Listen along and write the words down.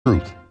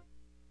Truth.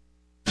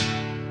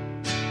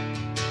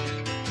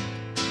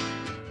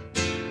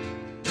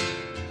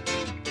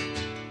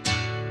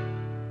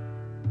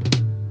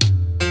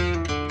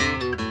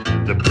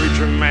 The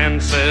preacher man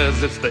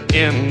says it's the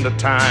end of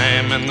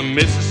time, and the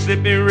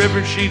Mississippi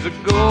River, she's a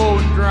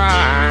going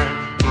dry.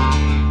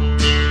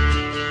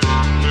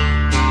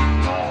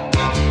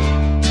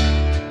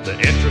 The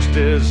interest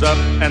is up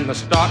and the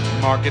stock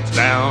market's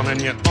down,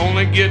 and you're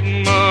only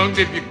getting mugged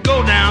if you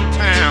go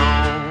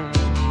downtown.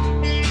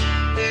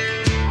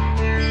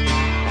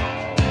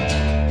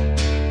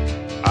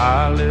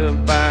 I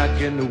live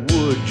back in the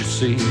woods, you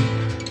see,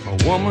 a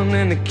woman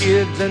and the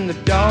kids and the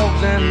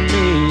dogs and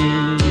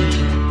me.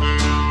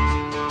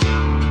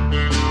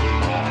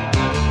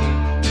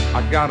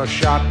 I got a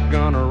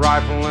shotgun, a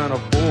rifle, and a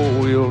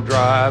four-wheel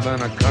drive,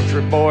 and a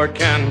country boy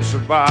can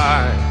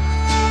survive.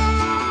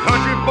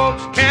 Country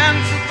folks can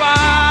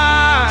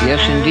survive.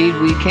 Yes, indeed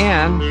we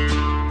can.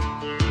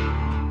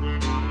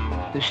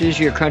 This is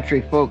your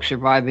country folk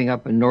surviving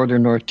up in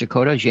northern North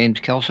Dakota. James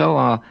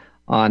Kelso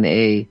on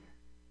a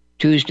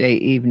Tuesday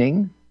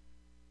evening,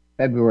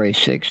 February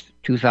 6th,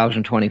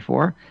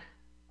 2024,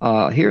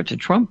 here at the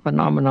Trump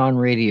Phenomenon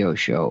Radio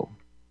Show,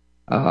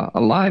 a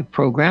live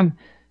program.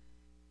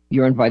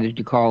 You're invited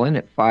to call in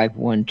at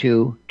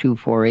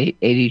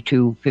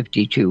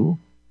 512-248-8252.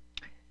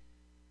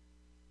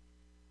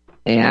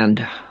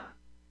 And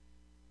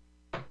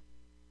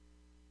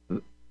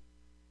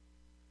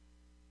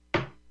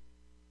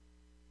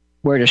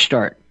where to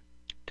start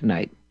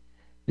tonight?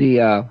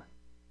 The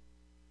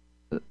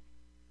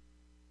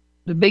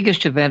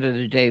biggest event of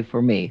the day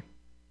for me,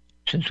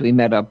 since we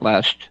met up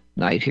last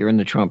night here in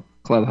the Trump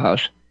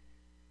Clubhouse,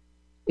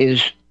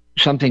 is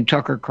something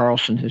Tucker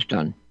Carlson has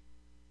done.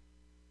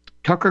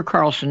 Tucker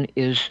Carlson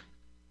is,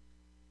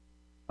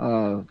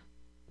 at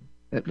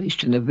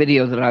least in the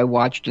video that I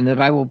watched and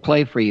that I will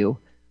play for you,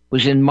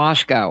 was in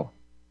Moscow,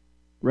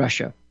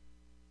 Russia.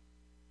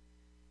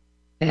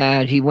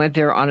 And he went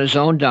there on his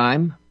own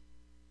dime,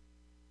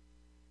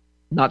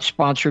 not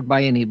sponsored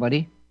by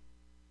anybody.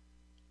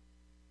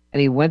 And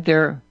he went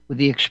there with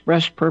the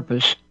express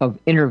purpose of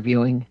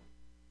interviewing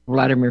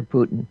Vladimir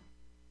Putin.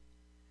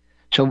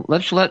 So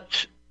let's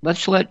let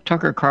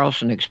Tucker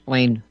Carlson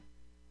explain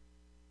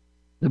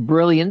the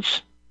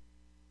brilliance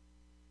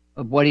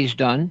of what he's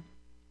done,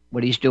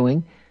 what he's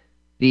doing.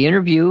 The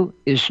interview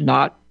is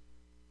not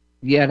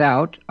yet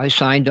out. I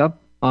signed up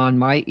on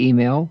my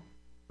email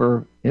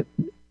for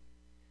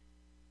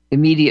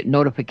immediate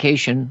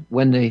notification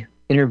when the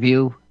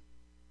interview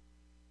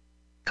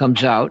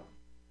comes out.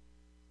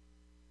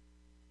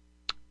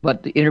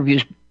 But the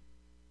interviews,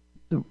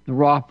 the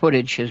raw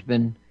footage has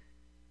been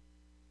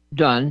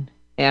done.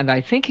 And I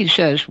think he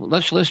says, well,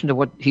 let's listen to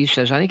what he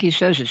says. I think he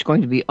says it's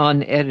going to be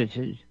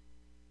unedited.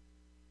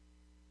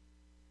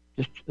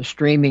 Just a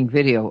streaming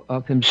video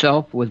of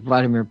himself with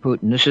Vladimir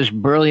Putin. This is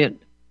brilliant.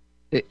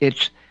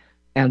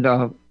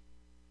 I'll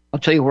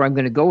tell you where I'm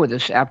going to go with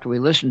this after we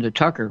listen to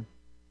Tucker.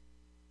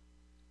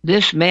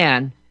 This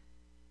man,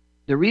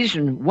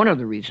 one of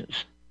the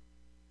reasons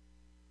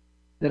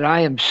that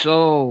I am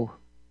so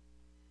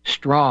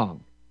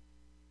strong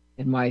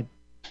in my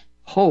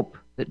hope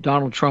that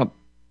Donald Trump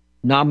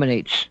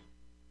nominates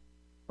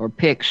or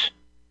picks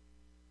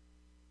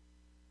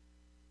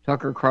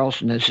Tucker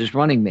Carlson as his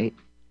running mate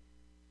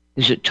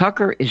is that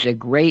Tucker is a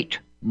great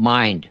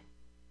mind.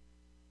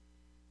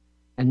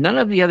 And none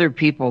of the other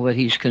people that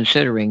he's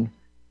considering,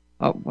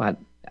 I'm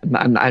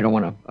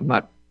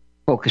not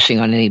focusing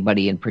on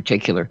anybody in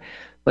particular,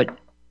 but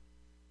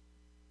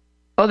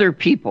other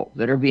people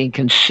that are being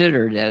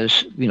considered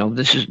as,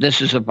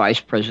 this is a vice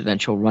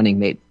presidential running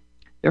mate.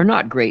 They're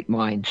not great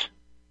minds.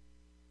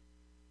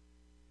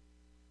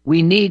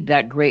 We need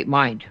that great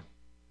mind.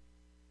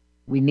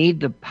 We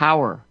need the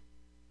power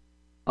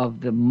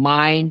of the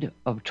mind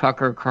of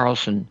Tucker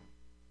Carlson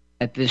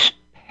at this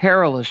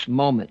perilous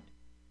moment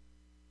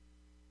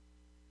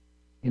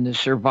in the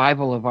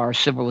survival of our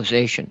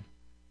civilization.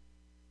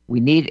 We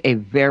need a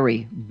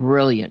very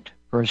brilliant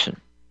person.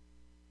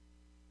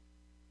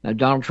 Now,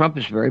 Donald Trump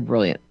is very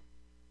brilliant,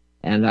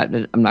 and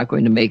I'm not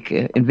going to make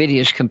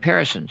invidious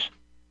comparisons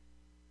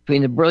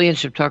between the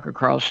brilliance of Tucker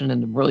Carlson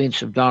and the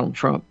brilliance of Donald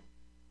Trump.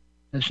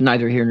 That's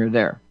neither here nor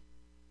there.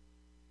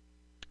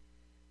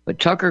 But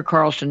Tucker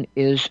Carlson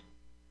is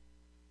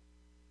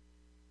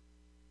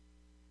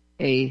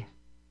a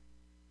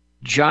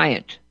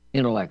giant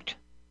intellect,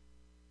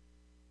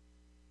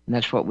 and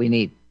that's what we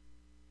need.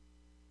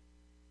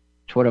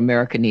 It's what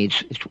America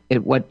needs.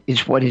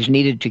 It's what is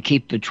needed to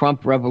keep the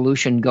Trump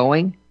revolution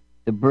going.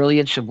 The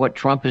brilliance of what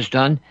Trump has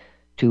done,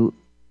 to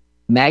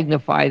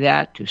magnify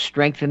that, to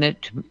strengthen it,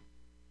 to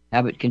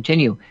have it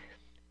continue.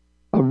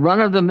 A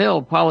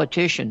run-of-the-mill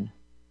politician,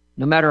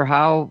 no matter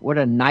what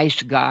a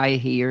nice guy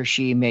he or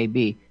she may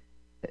be,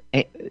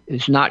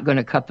 is not going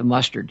to cut the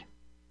mustard.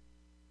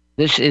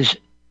 This is,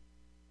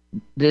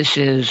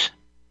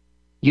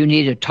 you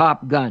need a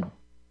top gun.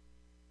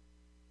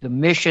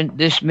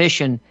 This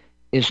mission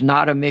is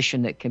not a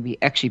mission that can be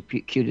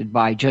executed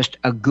by just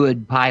a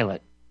good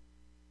pilot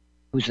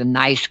who's a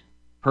nice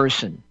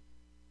person.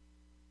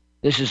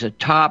 This is a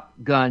Top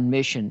Gun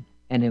mission,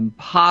 an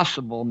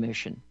impossible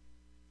mission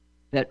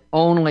that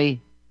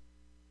only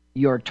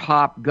your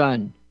Top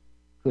Gun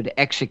could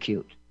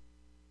execute.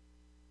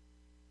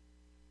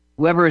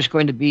 Whoever is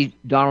going to be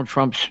Donald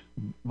Trump's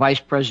vice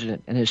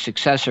president and his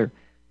successor,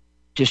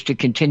 just to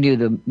continue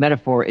the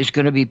metaphor, is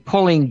going to be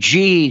pulling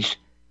G's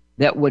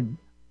that would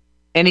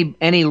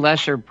any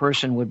lesser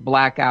person would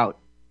black out.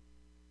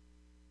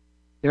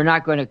 They're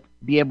not going to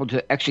be able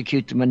to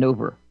execute the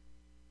maneuver.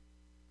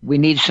 We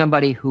need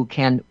somebody who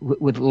can,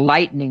 with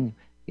lightning,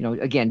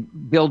 again,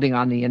 building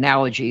on the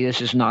analogy,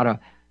 this is not a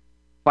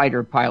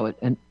fighter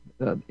pilot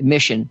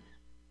mission,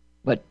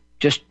 but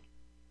just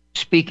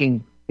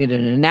speaking in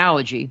an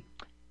analogy,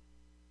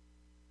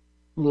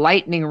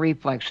 lightning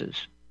reflexes,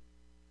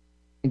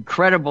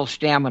 incredible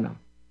stamina,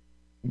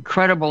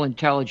 incredible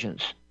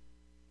intelligence,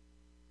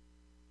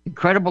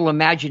 incredible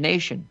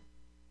imagination.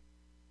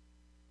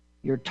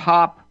 Your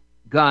Top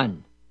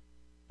Gun,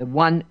 the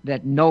one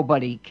that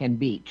nobody can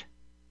beat,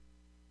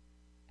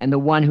 and the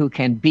one who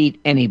can beat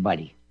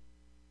anybody.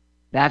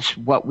 That's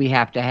what we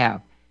have to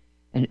have.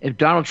 And if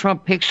Donald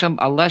Trump picks a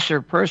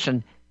lesser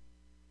person,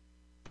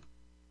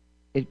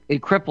 it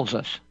cripples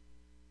us.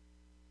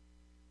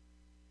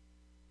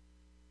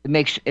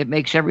 It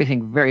makes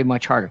everything very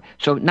much harder.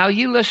 So now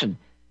you listen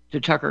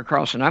to Tucker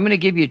Carlson. I'm going to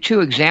give you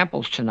 2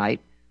 examples tonight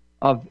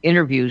of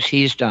interviews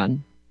he's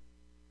done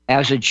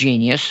as a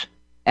genius,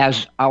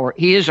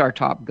 he is our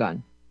Top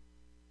Gun.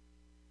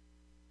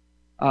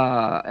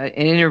 An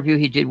interview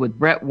he did with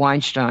Bret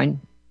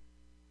Weinstein,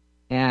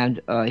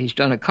 and he's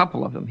done a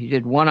couple of them. He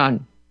did one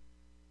on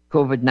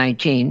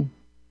COVID-19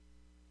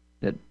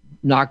 that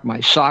knocked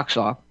my socks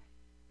off,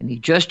 and he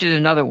just did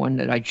another one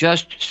that I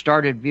just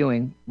started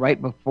viewing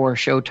right before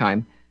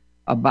showtime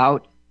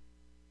about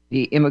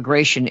the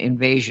immigration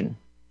invasion.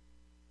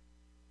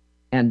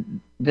 And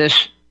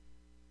this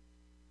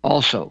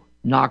also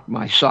knocked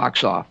my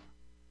socks off.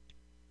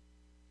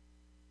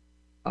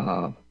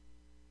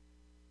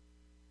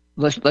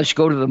 Let's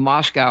go to the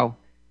Moscow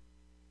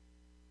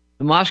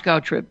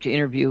trip to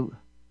interview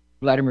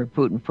Vladimir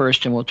Putin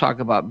first, and we'll talk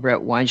about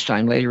Bret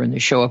Weinstein later in the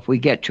show if we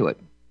get to it.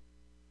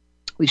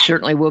 We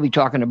certainly will be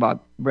talking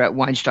about Bret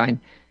Weinstein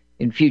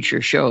in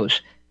future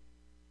shows.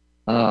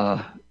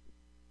 Not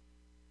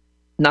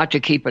to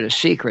keep it a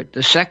secret,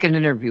 the second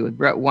interview with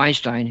Bret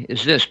Weinstein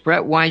is this.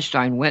 Bret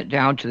Weinstein went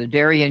down to the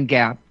Darien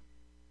Gap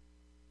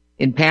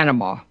in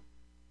Panama,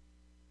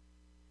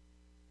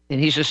 and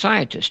he's a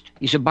scientist.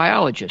 He's a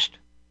biologist.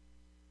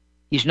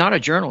 He's not a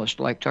journalist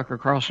like Tucker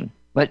Carlson,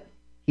 but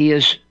he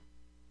is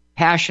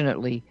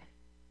passionately,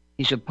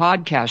 he's a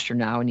podcaster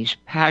now, and he's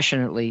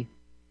passionately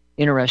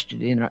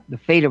interested in the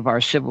fate of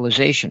our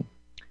civilization.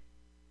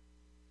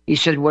 He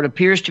said what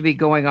appears to be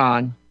going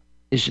on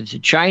is that the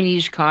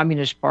Chinese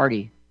Communist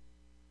Party,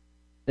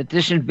 that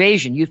this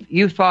invasion,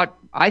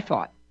 I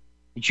thought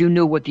that you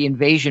knew what the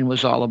invasion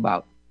was all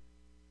about,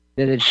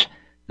 that it's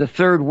the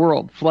third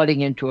world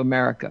flooding into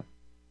America.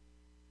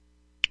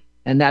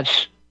 And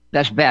that's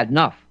bad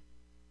enough.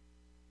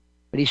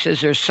 But he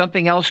says there's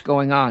something else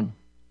going on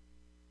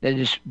that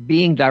is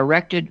being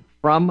directed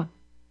from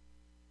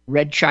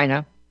Red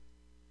China,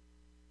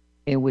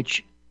 in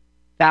which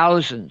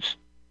thousands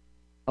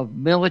of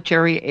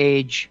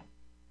military-age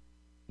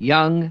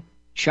young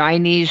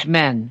Chinese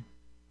men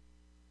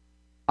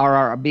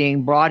are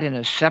being brought in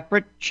a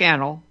separate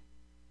channel,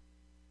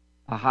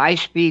 a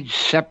high-speed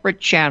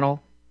separate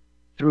channel,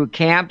 through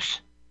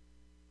camps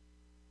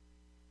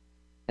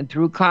and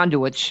through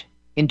conduits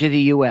into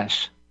the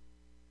U.S.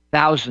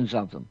 Thousands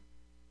of them.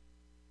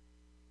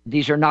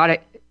 These are not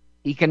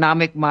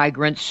economic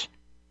migrants.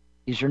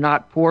 These are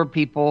not poor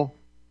people.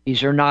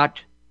 These are not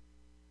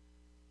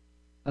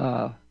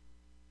the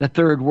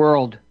third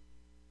world.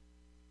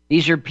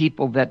 These are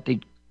people that the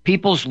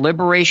People's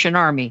Liberation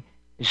Army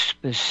is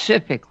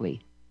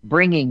specifically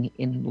bringing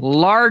in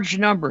large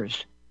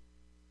numbers,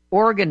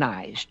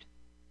 organized,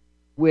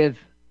 with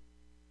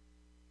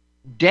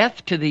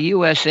death to the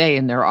USA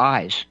in their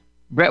eyes.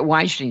 Bret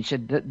Weinstein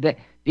said that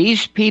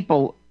these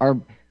people are,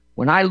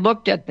 when I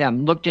looked at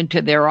them, looked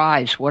into their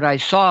eyes, what I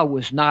saw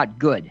was not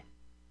good.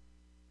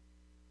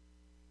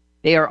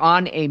 They are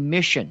on a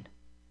mission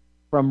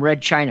from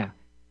Red China,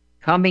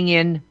 coming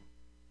in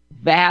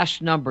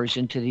vast numbers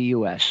into the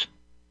U.S.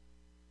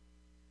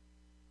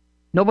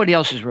 Nobody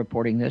else is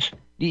reporting this.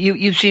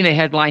 You've seen a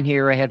headline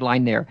here, a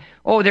headline there.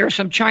 Oh, there are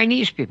some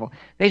Chinese people.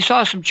 They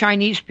saw some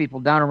Chinese people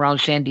down around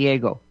San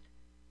Diego.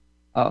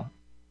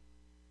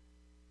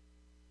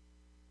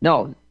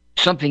 No,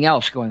 something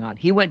else going on.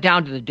 He went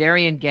down to the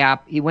Darien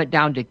Gap. He went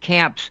down to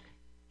camps,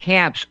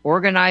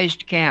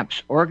 organized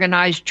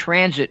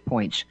transit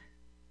points.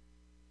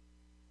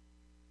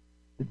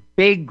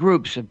 Big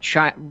groups of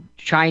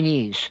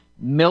Chinese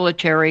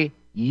military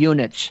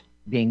units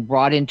being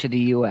brought into the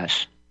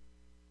U.S.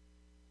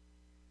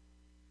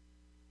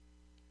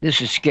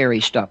 This is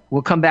scary stuff.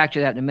 We'll come back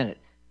to that in a minute.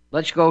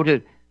 Let's go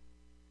to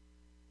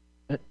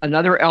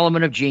another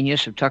element of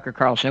genius of Tucker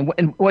Carlson.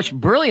 And what's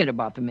brilliant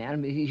about the man, I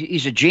mean,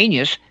 he's a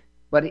genius,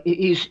 but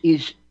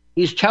he's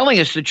He's telling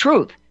us the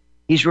truth.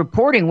 He's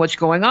reporting what's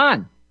going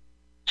on.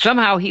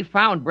 Somehow he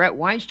found Bret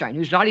Weinstein,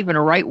 who's not even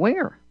a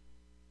right-winger.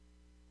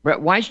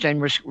 Bret Weinstein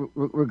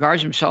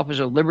regards himself as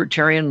a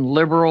libertarian,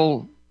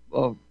 liberal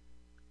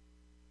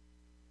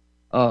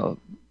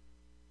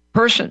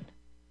person,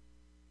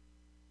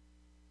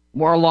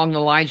 more along the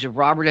lines of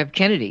Robert F.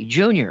 Kennedy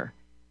Jr.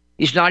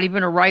 He's not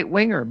even a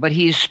right-winger, but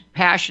he's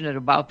passionate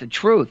about the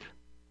truth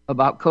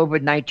about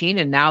COVID-19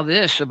 and now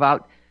this,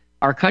 about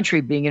our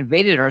country being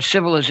invaded, our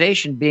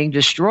civilization being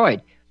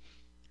destroyed.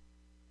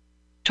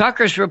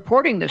 Tucker's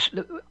reporting this.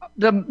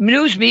 The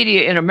news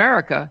media in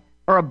America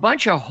are a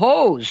bunch of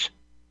hoes,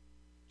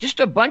 just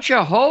a bunch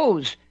of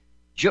hoes.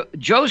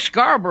 Joe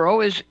Scarborough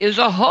is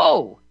a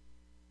hoe.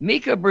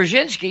 Mika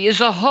Brzezinski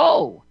is a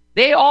hoe.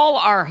 They all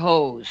are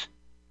hoes.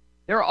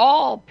 They're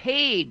all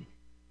paid.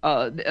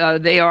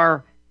 They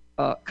are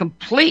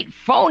complete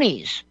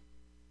phonies.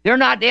 They're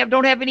not. They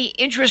don't have any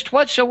interest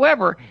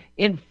whatsoever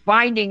in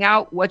finding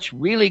out what's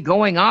really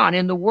going on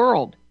in the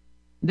world.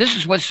 This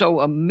is what's so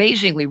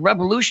amazingly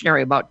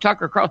revolutionary about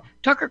Tucker Carlson.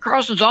 Tucker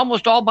Carlson's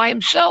almost all by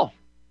himself.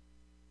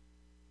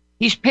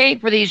 He's paying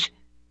for these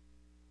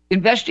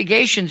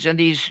investigations and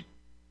these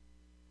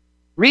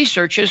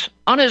researches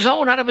on his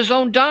own, out of his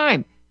own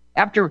dime.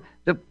 After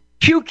the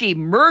pukey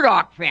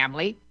Murdoch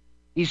family,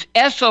 these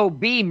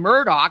SOB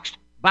Murdochs,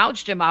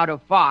 bounced him out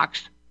of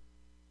Fox,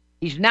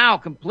 he's now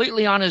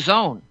completely on his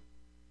own.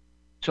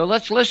 So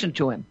let's listen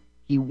to him.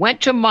 He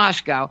went to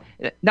Moscow.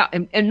 Now,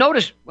 and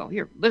notice, well,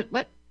 here,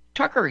 let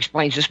Tucker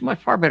explains this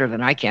much far better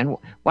than I can.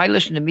 Why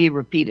listen to me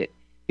repeat it?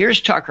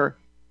 Here's Tucker.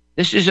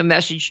 This is a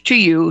message to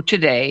you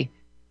today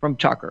from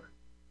Tucker.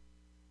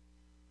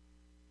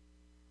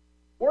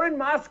 We're in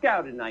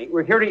Moscow tonight.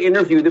 We're here to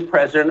interview the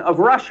president of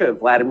Russia,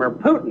 Vladimir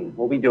Putin.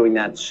 We'll be doing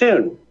that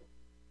soon.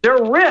 There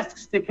are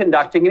risks to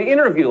conducting an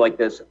interview like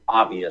this,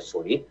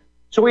 obviously.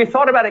 So we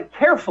thought about it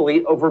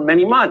carefully over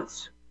many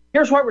months.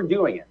 Here's why we're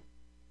doing it.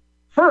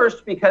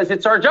 First, because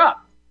it's our job.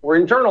 We're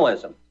in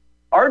journalism.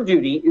 Our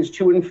duty is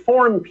to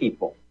inform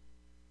people.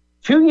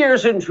 2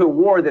 years into a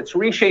war that's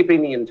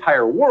reshaping the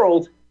entire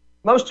world,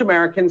 most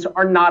Americans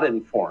are not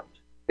informed.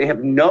 They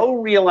have no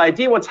real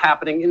idea what's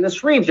happening in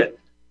this region,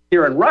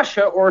 here in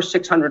Russia or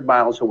 600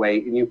 miles away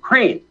in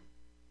Ukraine.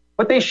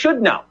 But they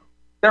should know.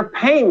 They're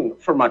paying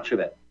for much of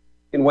it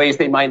in ways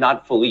they might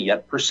not fully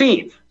yet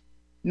perceive.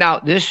 Now,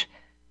 this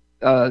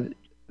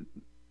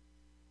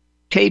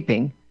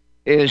taping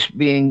is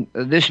being,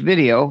 this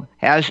video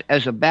has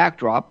as a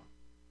backdrop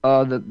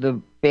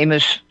the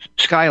famous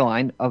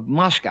skyline of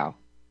Moscow.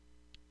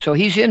 So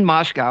he's in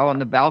Moscow on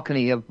the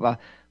balcony of a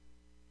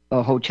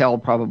hotel,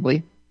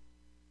 probably,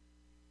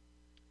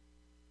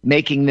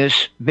 making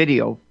this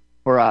video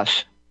for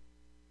us.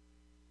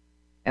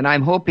 And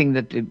I'm hoping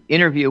that the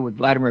interview with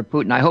Vladimir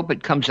Putin, I hope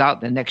it comes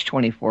out in the next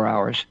 24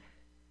 hours.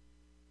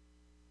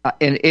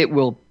 And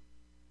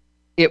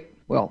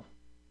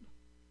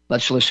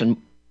let's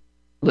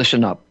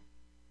listen up.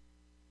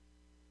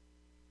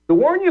 The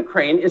war in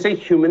Ukraine is a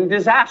human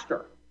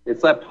disaster.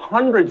 It's left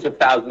hundreds of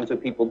thousands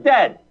of people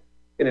dead,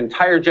 an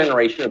entire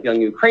generation of young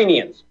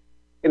Ukrainians,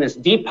 and it's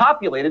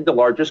depopulated the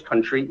largest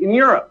country in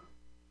Europe.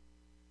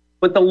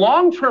 But the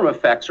long-term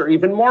effects are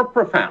even more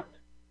profound.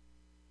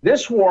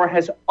 This war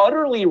has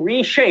utterly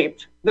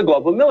reshaped the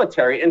global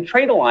military and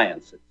trade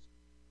alliances,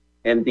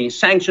 and the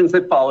sanctions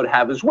that followed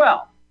have as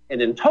well. And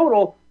in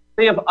total,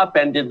 they have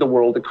upended the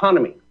world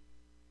economy.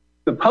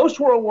 The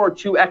post-World War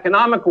II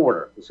economic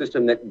order, the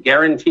system that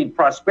guaranteed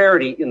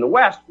prosperity in the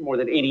West for more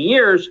than 80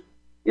 years,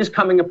 is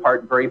coming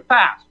apart very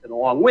fast, and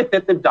along with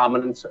it, the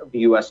dominance of the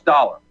U.S.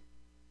 dollar.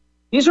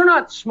 These are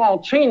not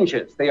small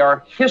changes. They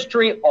are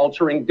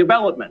history-altering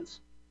developments.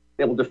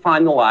 They will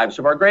define the lives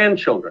of our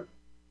grandchildren.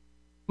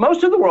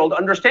 Most of the world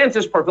understands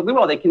this perfectly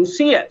well. They can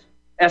see it.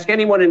 Ask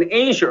anyone in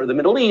Asia or the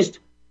Middle East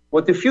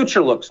what the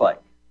future looks like.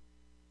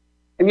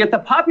 And yet the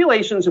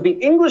populations of the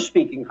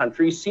English-speaking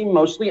countries seem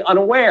mostly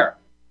unaware.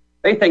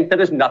 They think that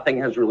as nothing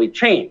has really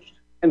changed.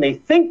 And they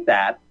think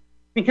that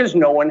because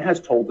no one has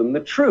told them the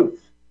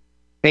truth.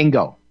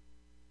 Bingo.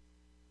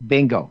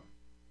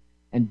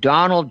 And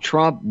Donald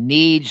Trump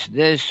needs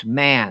this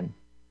man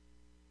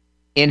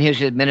in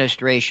his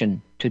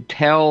administration to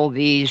tell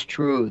these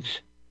truths.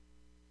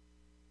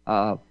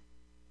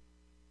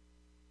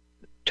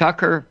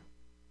 Tucker,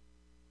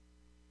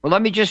 well,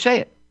 let me just say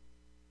it.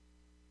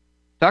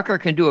 Tucker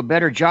can do a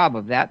better job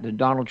of that than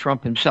Donald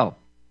Trump himself.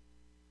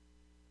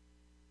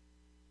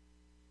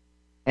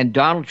 And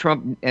Donald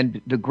Trump and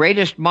the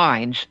greatest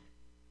minds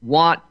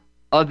want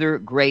other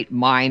great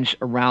minds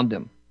around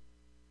them.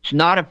 It's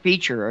not a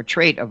feature or a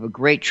trait of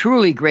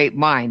truly great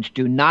minds.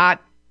 Do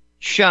not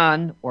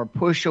shun or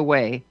push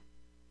away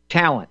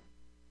talent.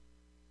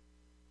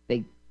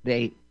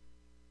 They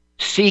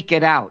seek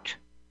it out.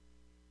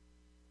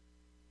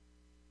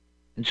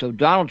 And so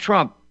Donald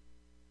Trump,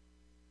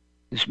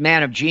 this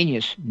man of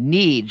genius,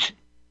 needs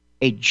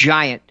a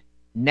giant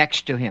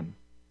next to him,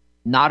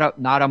 not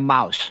a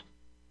mouse,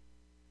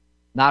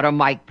 not a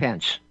Mike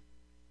Pence,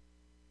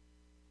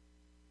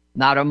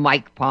 not a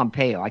Mike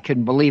Pompeo. I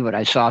couldn't believe it.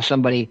 I saw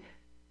somebody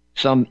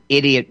some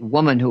idiot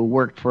woman who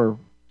worked for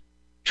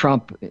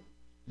Trump,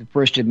 the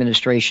first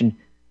administration.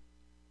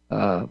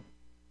 I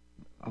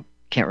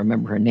can't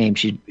remember her name.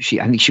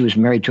 I think she was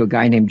married to a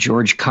guy named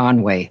George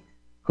Conway,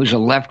 who's a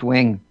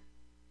left-wing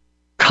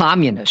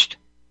communist.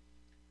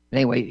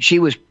 Anyway, she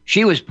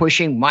was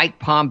pushing Mike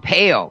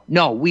Pompeo.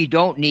 No, we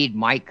don't need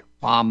Mike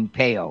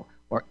Pompeo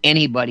or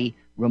anybody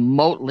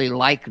remotely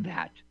like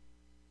that.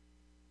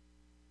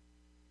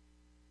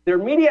 Their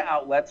media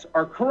outlets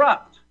are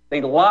corrupt.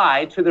 They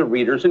lie to their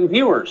readers and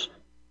viewers,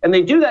 and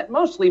they do that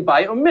mostly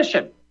by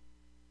omission.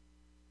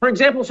 For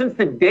example, since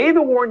the day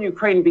the war in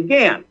Ukraine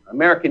began,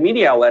 American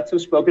media outlets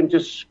have spoken to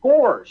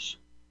scores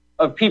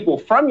of people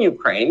from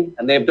Ukraine,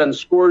 and they have done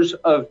scores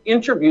of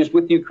interviews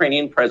with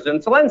Ukrainian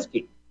President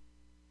Zelensky.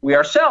 We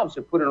ourselves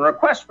have put in a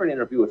request for an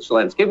interview with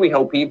Zelensky, and we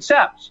hope he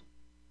accepts.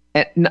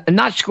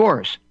 Not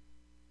scores.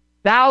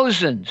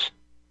 Thousands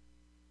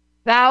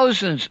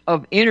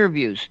of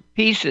interviews,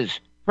 pieces,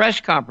 press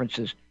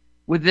conferences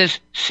with this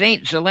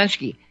Saint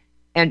Zelensky.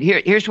 And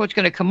here's what's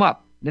going to come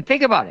up. Now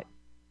think about it.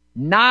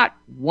 Not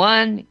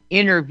one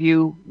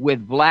interview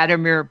with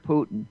Vladimir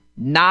Putin.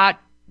 Not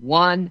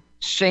one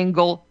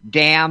single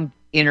damn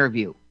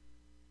interview.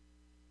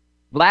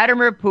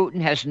 Vladimir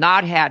Putin has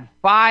not had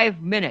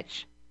 5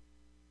 minutes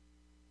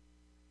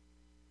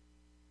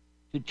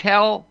to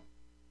tell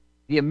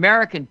the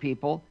American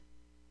people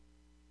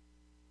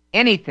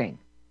anything.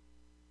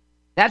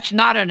 That's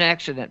not an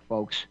accident,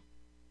 folks.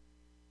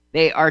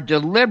 They are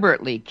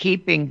deliberately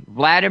keeping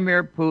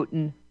Vladimir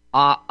Putin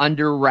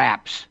under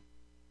wraps.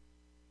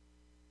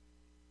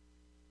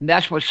 And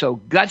that's what's so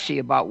gutsy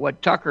about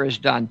what Tucker has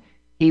done.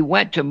 He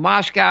went to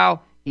Moscow.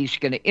 He's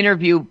going to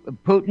interview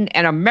Putin.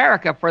 And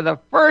America, for the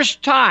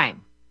first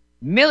time,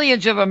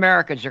 millions of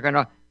Americans are going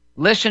to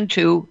listen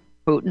to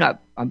Putin.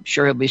 I'm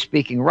sure he'll be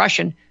speaking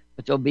Russian,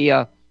 but there'll be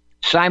a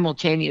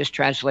simultaneous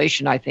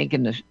translation, I think,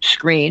 in the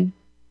screen.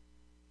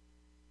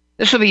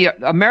 This will be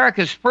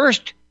America's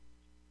first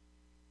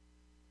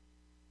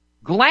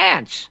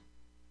glance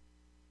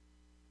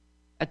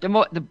at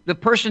the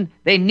person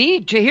they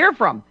need to hear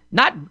from,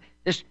 not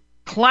this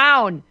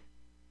clown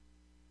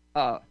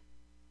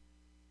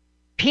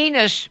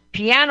penis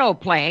piano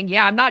playing.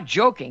 Yeah, I'm not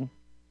joking.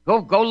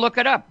 Go look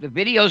it up. The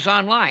video's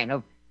online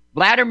of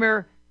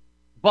Volodymyr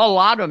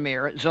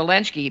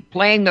Zelensky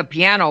playing the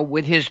piano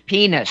with his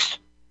penis.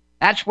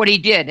 That's what he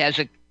did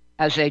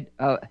as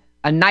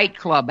a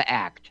nightclub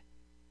act.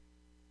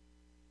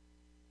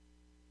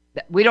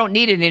 We don't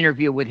need an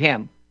interview with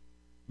him.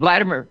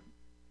 Vladimir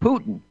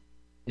Putin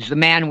is the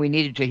man we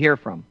needed to hear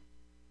from.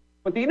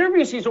 But the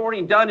interviews he's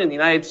already done in the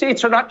United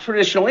States are not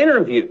traditional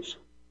interviews.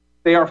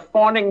 They are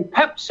fawning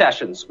pep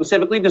sessions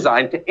specifically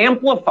designed to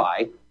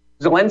amplify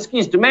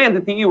Zelensky's demand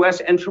that the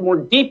U.S. enter more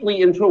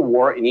deeply into a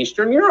war in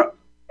Eastern Europe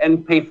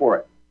and pay for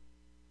it.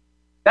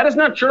 That is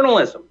not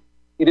journalism.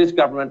 It is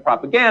government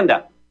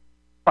propaganda.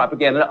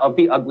 Propaganda of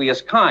the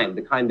ugliest kind,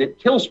 the kind that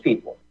kills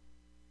people.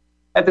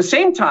 At the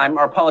same time,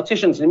 our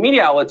politicians and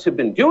media outlets have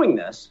been doing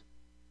this,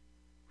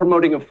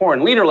 promoting a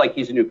foreign leader like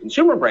he's a new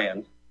consumer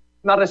brand.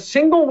 Not a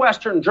single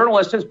Western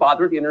journalist has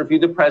bothered to interview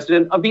the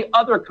president of the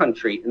other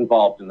country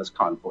involved in this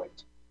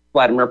conflict,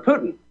 Vladimir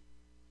Putin.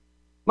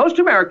 Most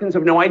Americans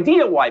have no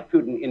idea why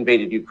Putin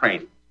invaded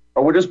Ukraine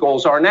or what his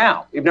goals are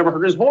now. They've never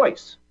heard his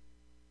voice.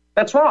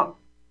 That's wrong.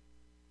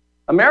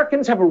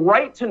 Americans have a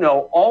right to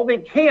know all they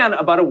can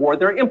about a war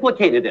they're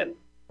implicated in,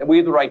 and we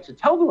have the right to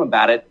tell them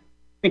about it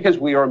because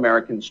we are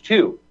Americans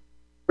too.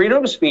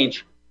 Freedom of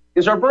speech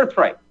is our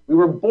birthright. We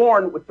were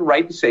born with the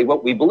right to say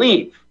what we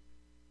believe.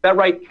 That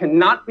right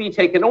cannot be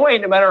taken away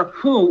no matter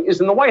who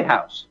is in the White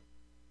House.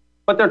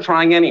 But they're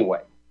trying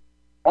anyway.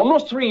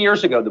 Almost 3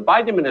 years ago, the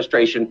Biden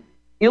administration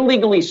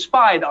illegally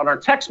spied on our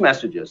text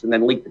messages and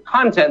then leaked the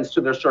contents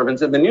to their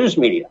servants in the news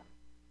media.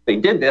 They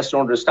did this in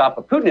order to stop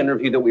a Putin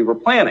interview that we were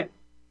planning.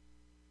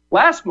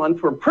 Last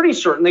month, we're pretty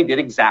certain they did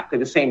exactly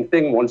the same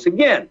thing once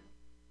again.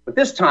 But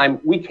this time,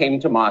 we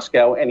came to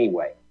Moscow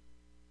anyway.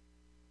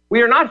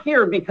 We are not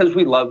here because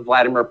we love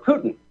Vladimir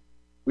Putin.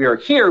 We are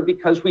here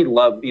because we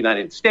love the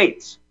United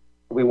States.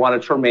 We want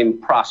it to remain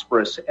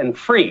prosperous and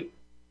free.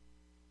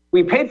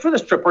 We paid for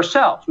this trip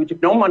ourselves. We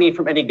took no money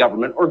from any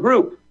government or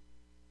group,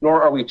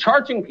 nor are we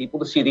charging people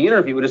to see the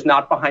interview. It is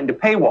not behind a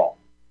paywall.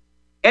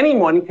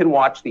 Anyone can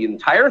watch the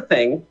entire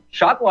thing,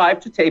 shot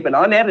live to tape and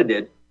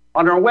unedited,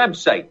 on our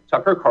website,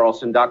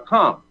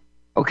 tuckercarlson.com.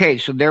 Okay,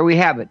 so there we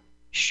have it.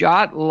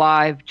 Shot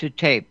live to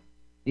tape,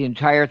 the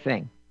entire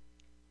thing.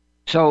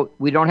 So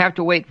we don't have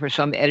to wait for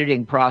some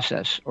editing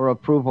process or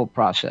approval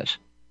process.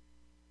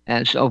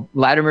 And so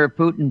Vladimir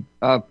Putin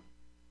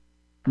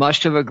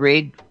must have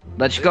agreed.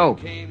 Let's go.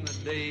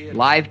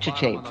 Live to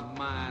tape.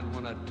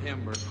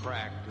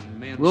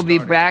 We'll be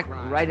back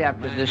right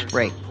after this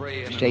break.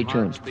 Stay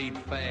tuned.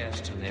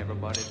 And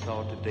everybody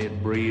thought that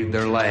they'd breathe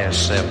their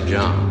last except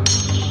John.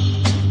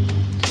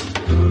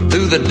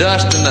 Through the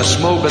dust and the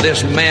smoke of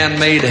this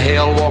man-made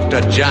hell walked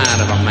a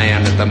giant of a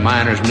man that the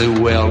miners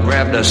knew well,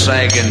 grabbed a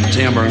sagging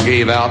timber and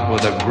gave out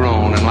with a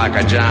groan, and like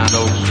a giant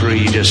oak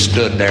tree just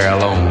stood there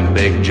alone,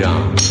 Big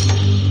John.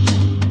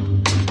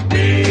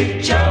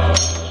 Big Joe.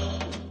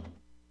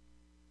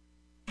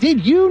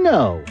 Did you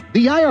know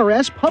the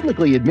IRS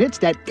publicly admits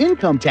that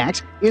income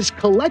tax is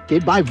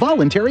collected by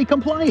voluntary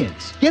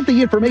compliance? Get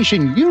the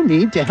information you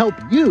need to help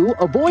you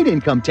avoid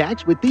income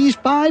tax with these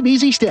 5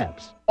 easy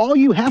steps. All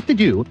you have to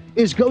do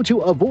is go to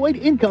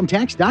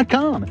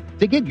avoidincometax.com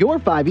to get your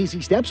 5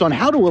 easy steps on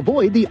how to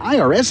avoid the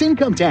IRS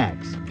income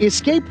tax.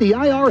 Escape the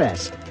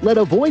IRS. Let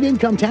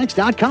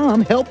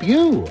avoidincometax.com help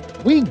you.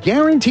 We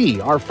guarantee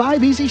our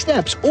 5 easy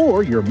steps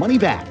or your money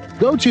back.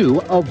 Go to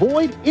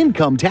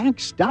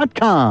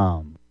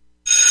avoidincometax.com.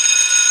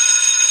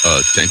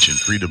 Attention,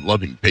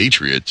 freedom-loving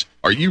patriots.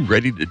 Are you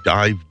ready to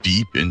dive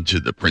deep into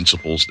the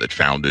principles that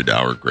founded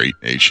our great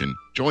nation?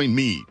 Join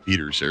me,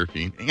 Peter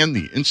Serafine, and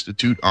the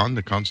Institute on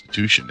the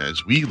Constitution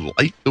as we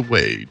light the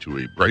way to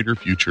a brighter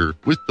future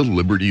with the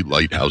Liberty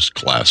Lighthouse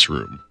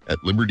Classroom.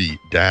 At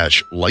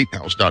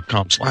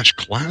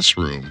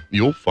liberty-lighthouse.com/classroom,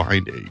 you'll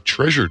find a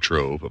treasure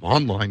trove of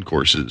online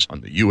courses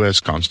on the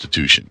U.S.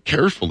 Constitution,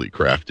 carefully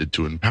crafted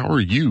to empower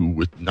you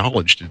with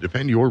knowledge to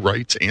defend your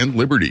rights and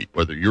liberty.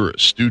 Whether you're a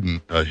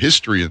student, a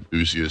history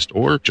enthusiast,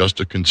 or just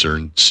a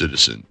concerned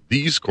citizen,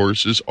 these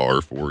courses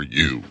are for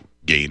you.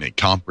 Gain a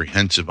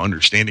comprehensive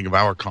understanding of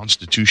our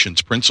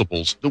Constitution's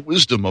principles, the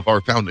wisdom of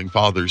our founding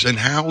fathers, and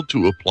how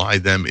to apply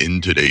them in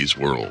today's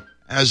world.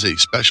 As a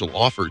special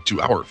offer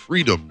to our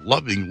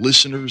freedom-loving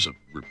listeners of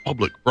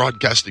Republic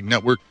Broadcasting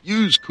Network,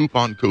 use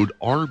coupon code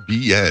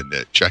RBN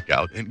at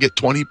checkout and get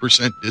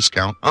 20%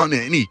 discount on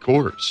any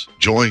course.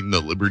 Join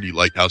the Liberty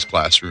Lighthouse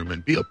Classroom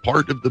and be a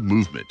part of the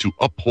movement to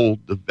uphold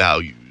the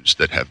values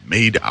that have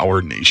made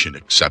our nation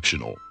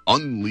exceptional.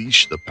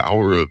 Unleash the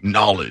power of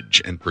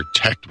knowledge and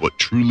protect what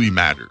truly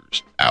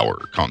matters, our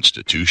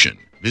Constitution.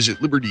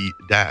 Visit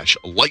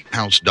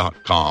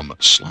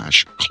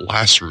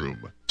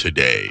liberty-lighthouse.com/classroom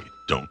today.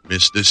 Don't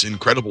miss this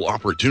incredible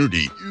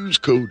opportunity. Use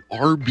code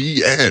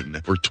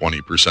RBN for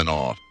 20%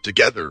 off.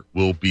 Together,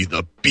 we'll be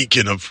the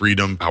beacon of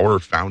freedom our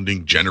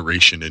founding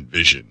generation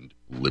envisioned.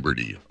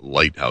 Liberty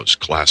Lighthouse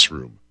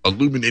Classroom.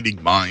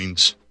 Illuminating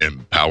minds,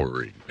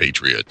 empowering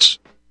patriots.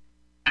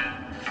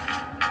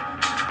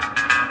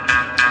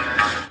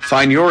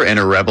 Find your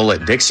inner rebel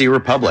at Dixie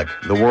Republic,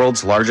 the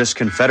world's largest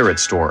Confederate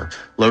store,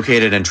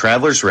 located in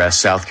Travelers Rest,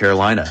 South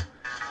Carolina.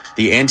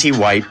 The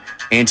anti-white,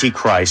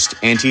 anti-Christ,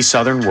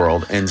 anti-Southern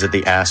world ends at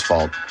the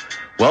asphalt.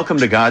 Welcome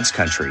to God's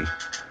country.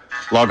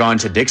 Log on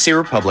to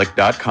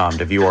DixieRepublic.com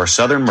to view our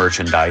Southern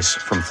merchandise,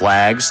 from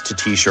flags to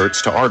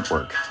t-shirts to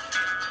artwork.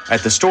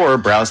 At the store,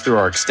 browse through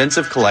our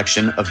extensive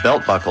collection of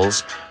belt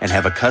buckles and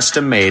have a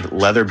custom-made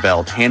leather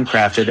belt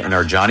handcrafted in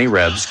our Johnny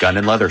Reb's Gun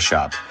and Leather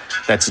Shop.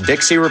 That's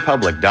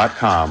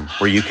DixieRepublic.com,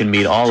 where you can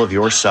meet all of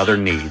your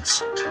Southern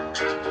needs.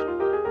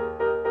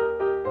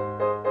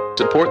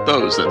 Support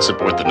those that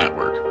support the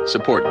network.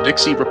 Support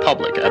Dixie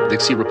Republic at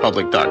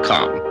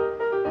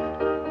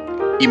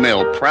DixieRepublic.com.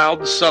 Email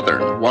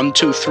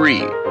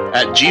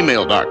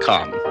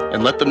ProudSouthern123@gmail.com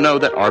and let them know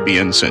that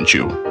RBN sent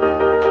you.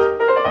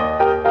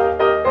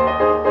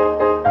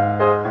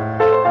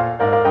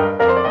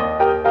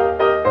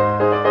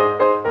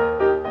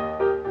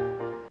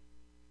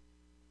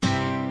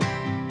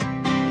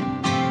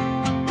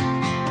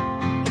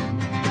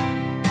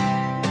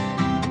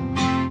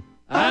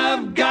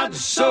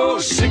 So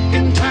sick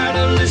and tired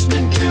of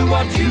listening to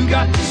what you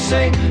got to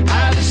say.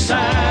 I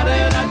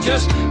decided I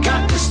just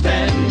got to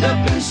stand up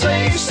and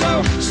say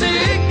so. Sick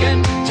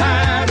and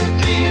tired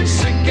of being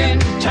sick and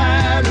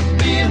tired of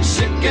being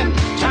sick and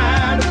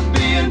tired of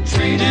being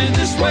treated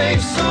this way.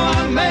 So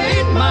I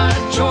made my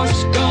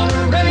choice.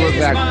 Gonna raise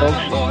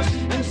my voice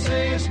and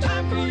say it's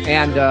time for you.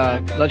 And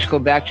let's go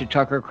back to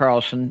Tucker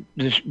Carlson.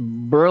 This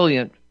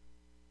brilliant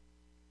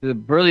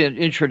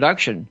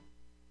introduction.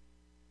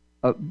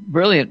 A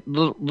brilliant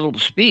little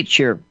speech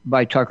here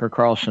by Tucker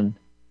Carlson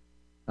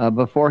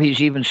before he's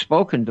even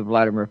spoken to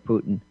Vladimir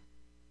Putin.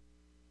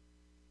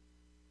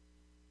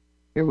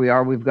 Here we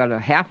are. We've got a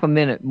half a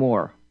minute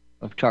more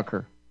of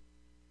Tucker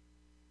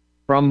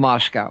from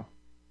Moscow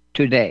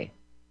today.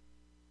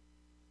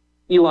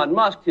 Elon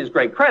Musk, to his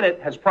great credit,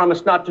 has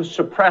promised not to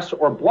suppress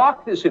or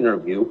block this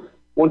interview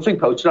once we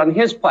post it on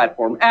his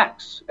platform,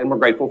 X, and we're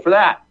grateful for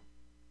that.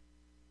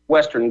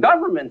 Western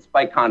governments,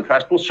 by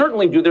contrast, will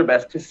certainly do their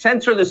best to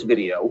censor this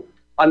video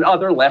on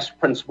other less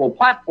principled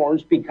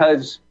platforms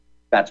because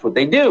that's what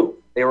they do.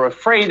 They are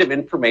afraid of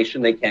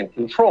information they can't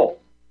control.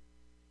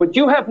 But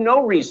you have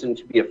no reason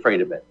to be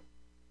afraid of it.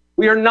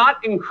 We are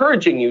not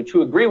encouraging you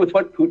to agree with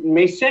what Putin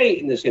may say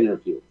in this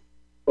interview,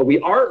 but we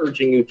are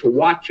urging you to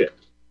watch it.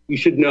 You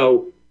should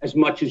know as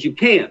much as you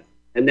can.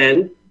 And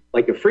then,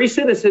 like a free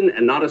citizen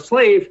and not a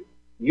slave,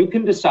 you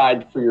can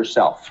decide for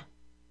yourself.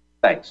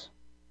 Thanks.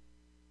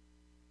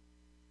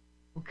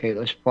 Okay,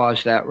 let's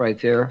pause that right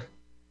there.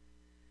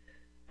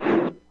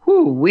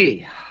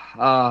 Whoo-wee.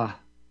 And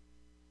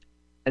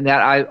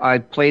that I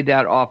played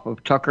that off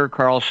of Tucker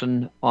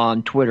Carlson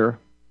on Twitter,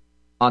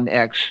 on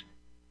X.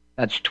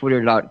 That's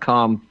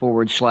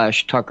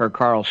twitter.com/Tucker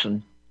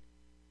Carlson.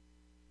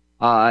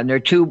 And there are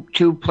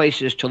two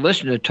places to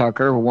listen to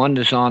Tucker. One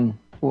is on,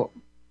 well,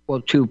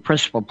 two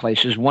principal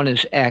places. One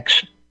is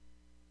X,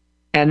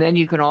 And then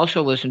you can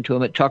also listen to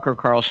him at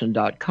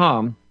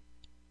tuckercarlson.com,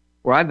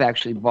 where I've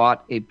actually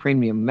bought a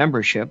premium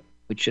membership,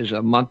 which is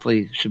a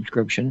monthly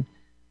subscription.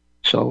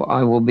 So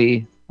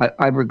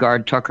I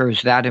regard Tucker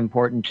as that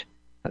important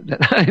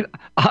that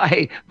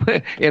I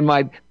in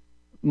my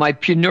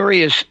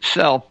penurious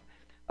self,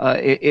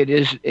 it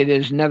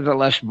is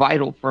nevertheless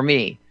vital for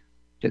me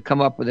to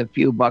come up with a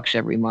few bucks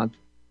every month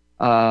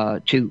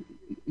to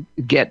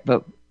get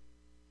the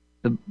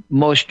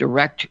most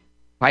direct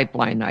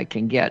pipeline I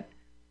can get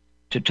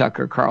to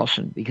Tucker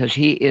Carlson, because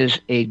he is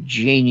a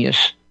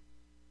genius.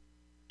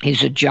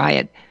 He's a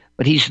giant,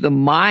 but he's the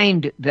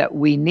mind that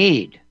we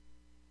need.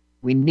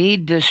 We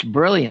need this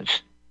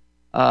brilliance.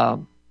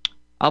 I'll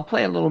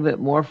play a little bit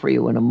more for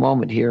you in a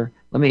moment here.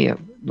 I'm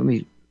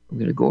going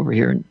to go over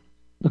here and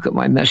look at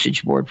my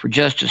message board for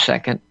just a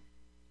second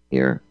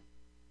here.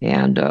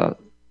 And I'm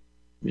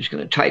just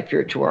going to type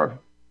here to our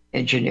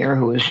engineer,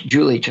 who is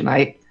Julie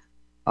tonight.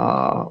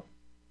 Okay,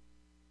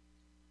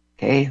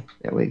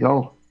 there we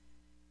go.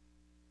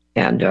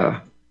 And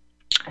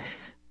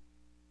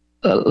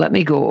let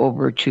me go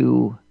over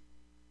to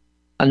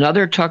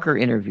another Tucker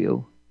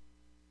interview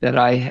that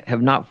I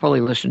have not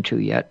fully listened to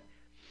yet.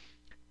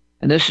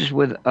 And this is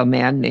with a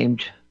man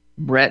named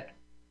Bret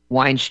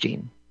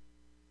Weinstein,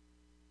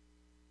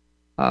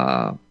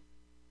 a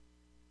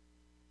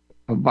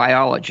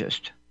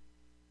biologist.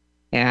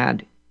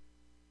 And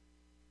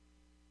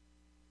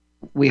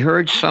we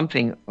heard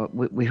something.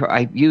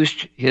 I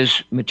used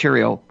his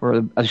material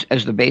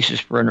as the basis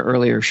for an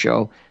earlier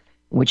show,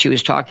 in which he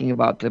was talking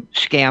about the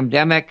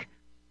scamdemic,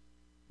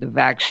 the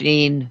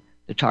vaccine,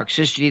 the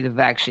toxicity of the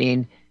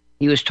vaccine.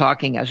 He was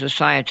talking as a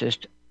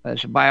scientist,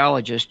 as a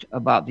biologist,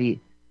 about the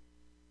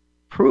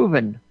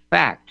proven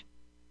fact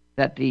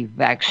that the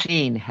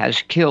vaccine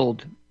has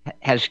killed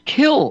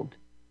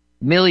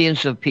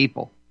millions of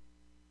people.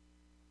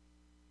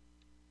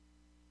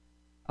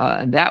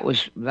 And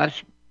that's.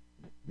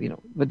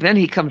 But then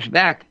he comes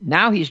back.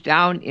 Now he's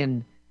down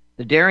in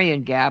the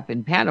Darien Gap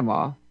in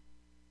Panama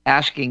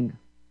asking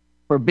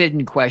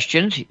forbidden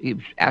questions. He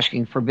was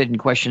asking forbidden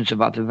questions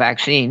about the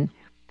vaccine,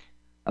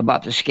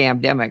 about the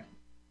scamdemic.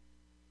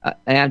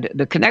 And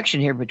the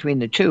connection here between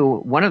the two,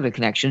 one of the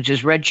connections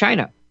is Red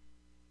China.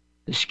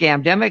 The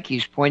scamdemic,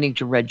 he's pointing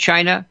to Red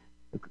China,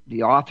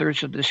 the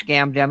authors of the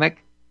scamdemic.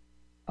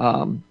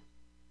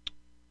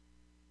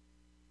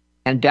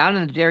 And down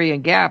in the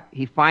Darien Gap,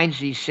 he finds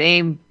these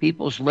same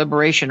People's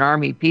Liberation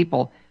Army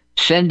people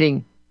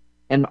sending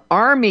an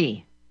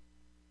army,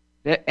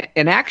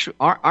 an actual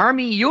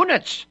army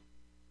units,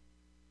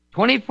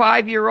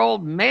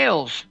 25-year-old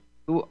males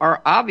who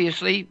are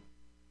obviously,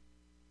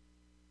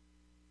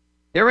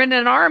 they're in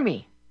an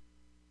army.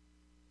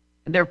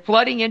 And they're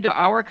flooding into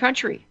our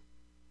country.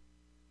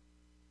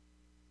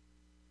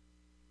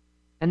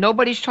 And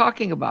nobody's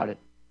talking about it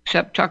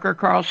except Tucker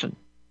Carlson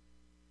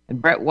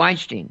and Bret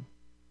Weinstein.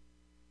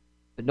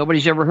 But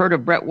nobody's ever heard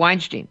of Bret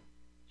Weinstein.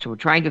 So we're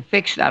trying to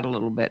fix that a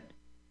little bit.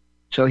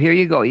 So here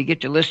you go. You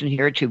get to listen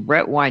here to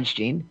Bret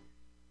Weinstein.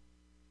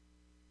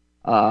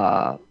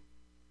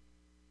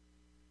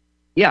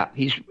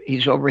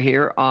 He's over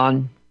here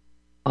on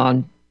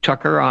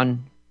Tucker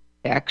on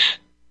X.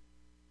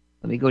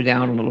 Let me go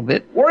down a little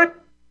bit. Warren,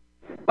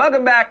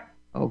 welcome back.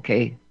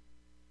 Okay.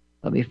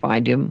 Let me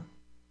find him.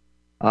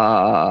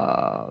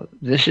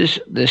 This is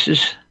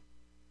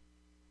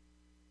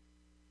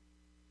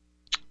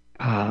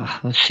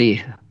let's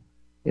see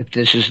if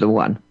this is the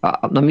one.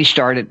 Let me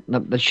start it.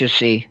 Let's just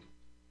see.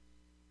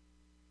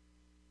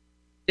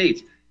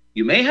 States.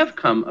 You may have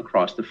come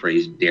across the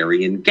phrase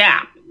Darien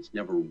Gap. It's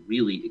never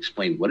really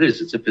explained what it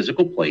is. It's a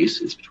physical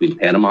place. It's between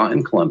Panama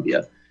and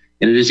Colombia.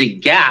 And it is a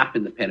gap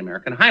in the Pan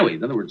American Highway.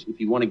 In other words, if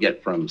you want to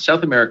get from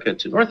South America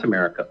to North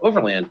America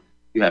overland,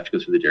 you have to go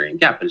through the Darien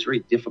Gap. But it's very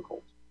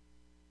difficult.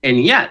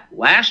 And yet,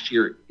 last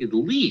year, at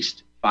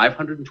least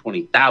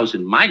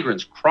 520,000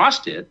 migrants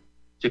crossed it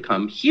to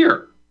come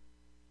here.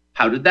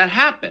 How did that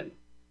happen?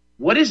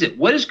 What is it?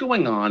 What is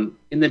going on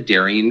in the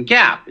Darien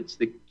Gap? It's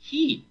the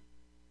key,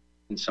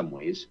 in some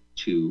ways,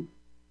 to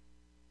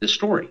this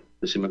story,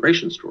 this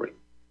immigration story.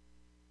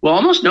 Well,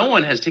 almost no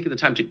one has taken the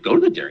time to go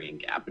to the Darien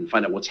Gap and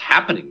find out what's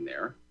happening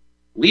there.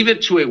 Leave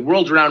it to a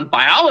world-renowned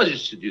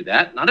biologist to do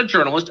that, not a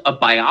journalist, a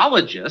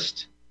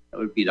biologist. That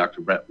would be Dr.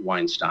 Bret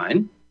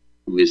Weinstein,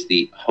 who is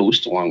the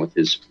host, along with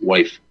his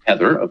wife,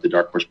 Heather, of the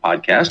Dark Horse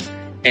podcast.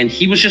 And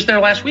he was just there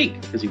last week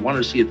because he wanted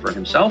to see it for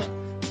himself.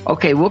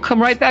 Okay, we'll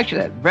come right back to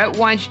that. Bret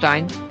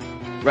Weinstein,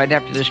 right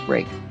after this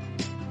break.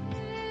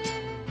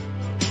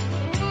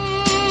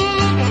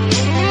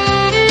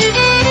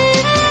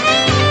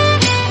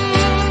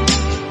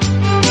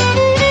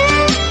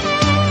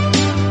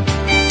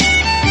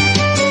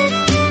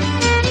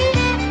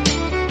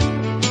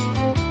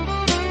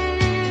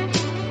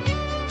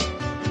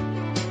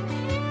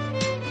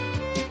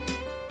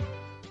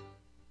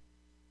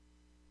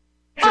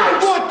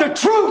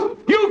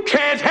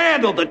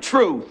 The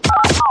truth.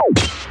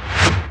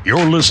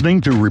 You're listening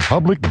to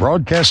Republic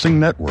Broadcasting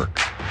Network.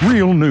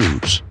 Real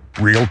news,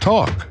 real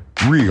talk,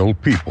 real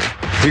people.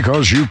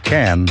 Because you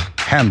can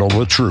handle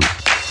the truth.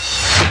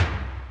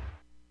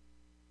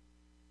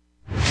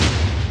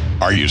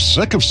 Are you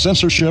sick of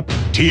censorship?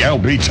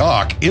 TLB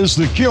Talk is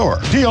the cure.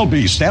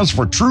 TLB stands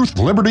for Truth,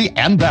 Liberty,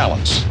 and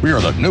Balance. We are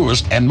the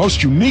newest and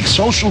most unique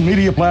social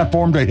media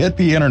platform to hit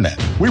the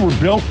internet. We were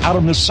built out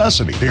of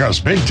necessity because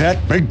big tech,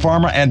 big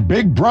pharma, and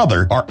big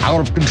brother are out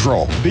of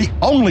control. The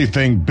only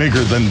thing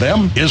bigger than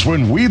them is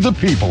when we the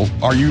people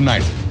are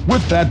united.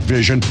 With that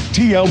vision,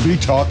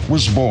 TLB Talk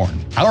was born.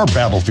 Our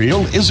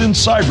battlefield is in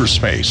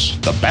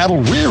cyberspace. The battle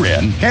we're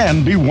in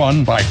can be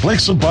won by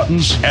clicks of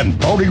buttons and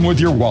voting with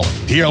your wallet.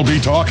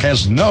 TLB Talk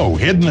has no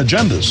hidden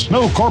agendas,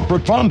 no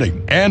corporate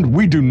funding, and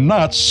we do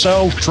not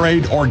sell,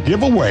 trade, or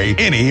give away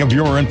any of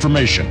your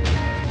information.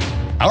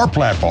 Our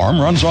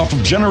platform runs off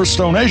of generous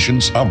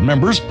donations of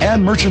members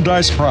and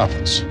merchandise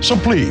profits. So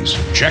please,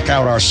 check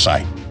out our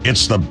site.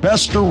 It's the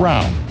best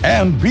around.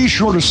 And be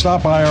sure to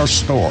stop by our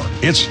store.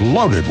 It's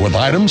loaded with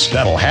items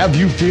that'll have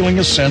you feeling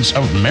a sense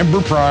of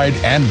member pride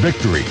and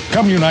victory.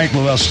 Come unite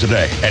with us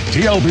today at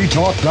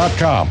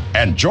tlbtalk.com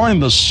and join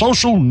the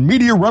social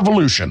media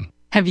revolution.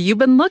 Have you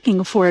been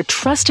looking for a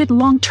trusted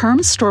long-term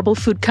storable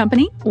food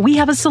company? We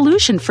have a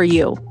solution for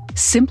you.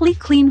 Simply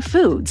Clean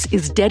Foods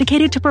is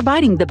dedicated to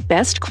providing the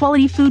best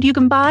quality food you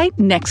can buy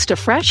next to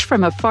fresh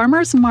from a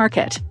farmer's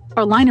market.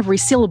 Our line of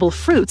resealable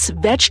fruits,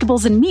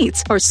 vegetables, and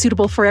meats are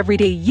suitable for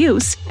everyday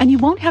use, and you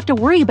won't have to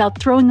worry about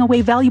throwing away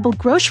valuable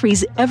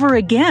groceries ever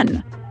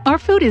again. Our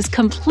food is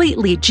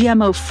completely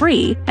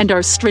GMO-free, and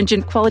our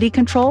stringent quality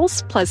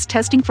controls, plus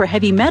testing for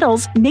heavy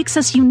metals, makes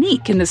us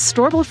unique in the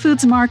storable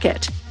foods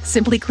market.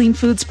 Simply Clean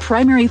Foods'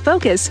 primary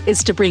focus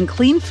is to bring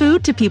clean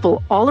food to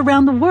people all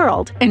around the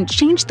world and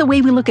change the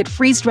way we look at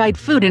freeze-dried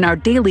food in our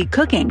daily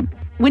cooking.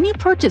 When you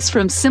purchase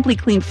from Simply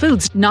Clean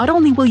Foods, not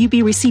only will you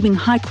be receiving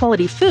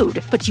high-quality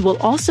food, but you will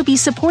also be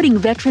supporting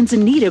veterans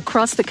in need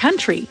across the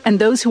country and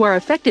those who are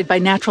affected by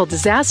natural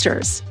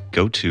disasters.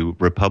 Go to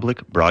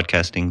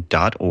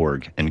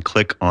republicbroadcasting.org and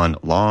click on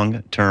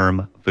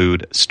long-term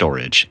food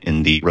storage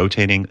in the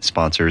rotating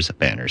sponsors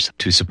banners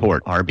to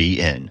support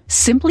RBN.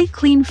 Simply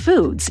Clean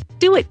Foods.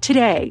 Do it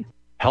today.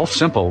 Health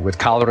Simple with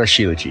Cholera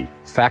Shilajit.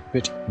 Fact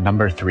bit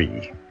number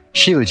 3.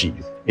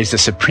 Shilajit is the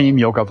supreme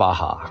yoga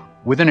vaha.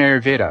 Within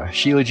Ayurveda,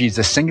 Shilajit is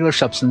a singular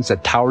substance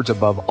that towers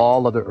above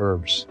all other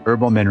herbs,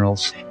 herbal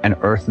minerals, and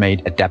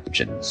earth-made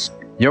adaptogens.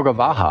 Yoga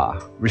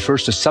Vaha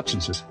refers to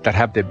substances that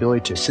have the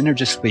ability to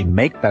synergistically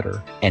make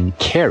better and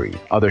carry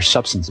other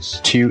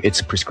substances to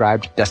its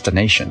prescribed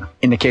destination.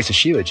 In the case of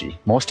Shilajit,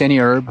 most any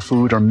herb,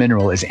 food, or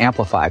mineral is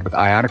amplified with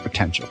ionic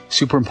potential,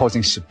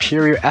 superimposing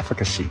superior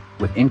efficacy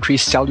with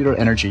increased cellular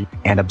energy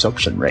and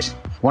absorption rate.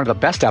 One of the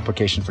best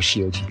applications for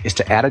Shilajit is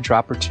to add a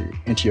drop or two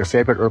into your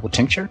favorite herbal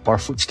tincture or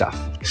foodstuff.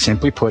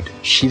 Simply put,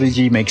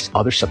 Shilajit makes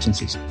other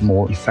substances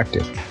more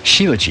effective.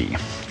 Shilajit,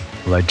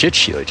 legit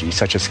Shilajit,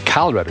 such as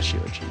Colorado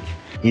Shilajit,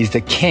 is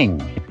the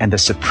king and the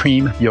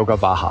supreme yoga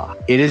vaha.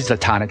 It is the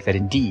tonic that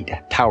indeed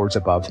towers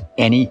above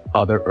any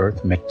other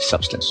earth-mixed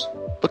substance.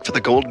 Look for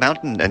the gold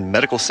mountain and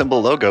medical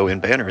symbol logo in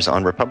banners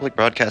on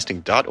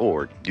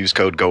republicbroadcasting.org. Use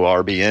code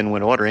GORBN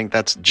when ordering.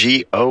 That's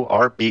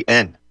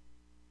GORBN.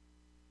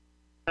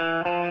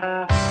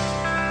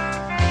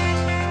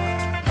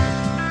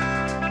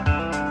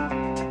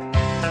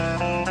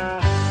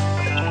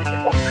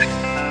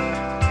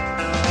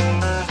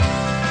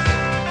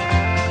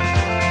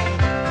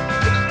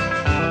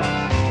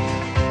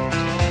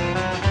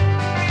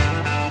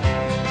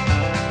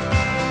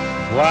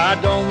 Why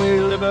don't we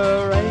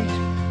liberate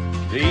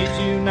these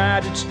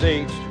United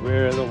States?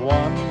 We're the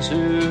ones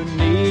who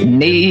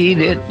need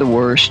it the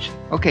worst.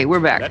 Okay,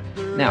 we're back.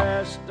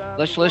 Now,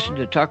 let's listen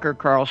to Tucker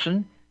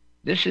Carlson.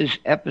 This is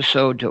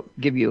episode, to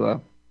give you a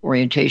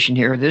orientation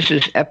here, this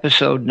is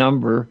episode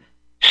number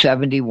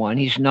 71.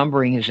 He's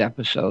numbering his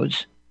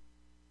episodes.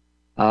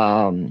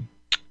 And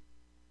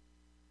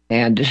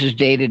this is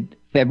dated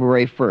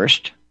February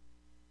 1st.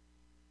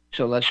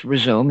 So let's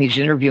resume. He's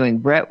interviewing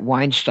Bret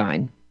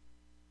Weinstein,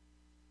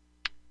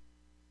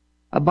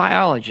 a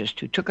biologist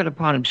who took it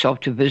upon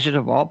himself to visit,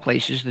 of all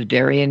places, the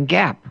Darien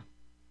Gap.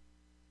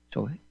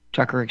 So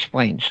Tucker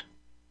explains.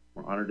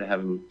 We're honored to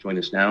have him join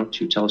us now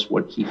to tell us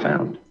what he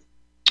found.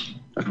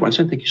 Dr.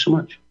 Weinstein, thank you so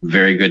much.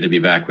 Very good to be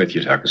back with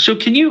you, Tucker. So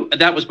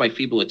that was my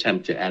feeble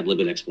attempt to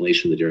ad-lib an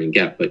explanation of the Darien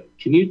Gap, but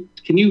can you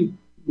a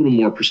little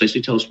more precisely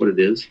tell us what it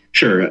is?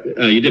 Sure.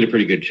 You did a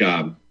pretty good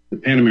job. The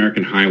Pan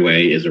American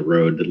Highway is a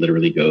road that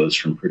literally goes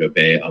from Prudhoe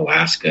Bay,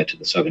 Alaska, to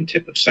the southern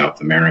tip of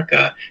South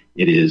America.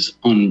 It is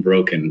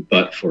unbroken,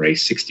 but for a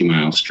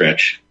 60-mile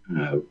stretch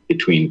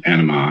between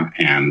Panama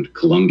and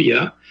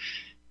Colombia.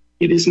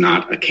 It is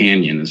not a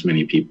canyon, as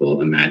many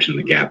people imagine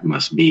the gap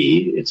must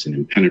be. It's an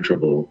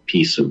impenetrable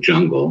piece of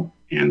jungle,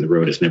 and the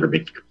road has never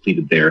been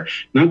completed there,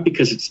 not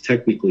because it's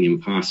technically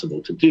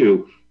impossible to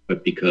do,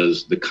 but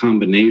because the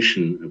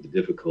combination of the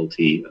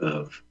difficulty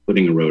of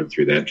putting a road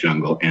through that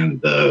jungle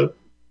and the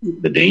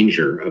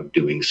danger of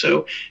doing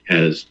so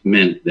has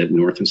meant that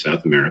North and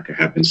South America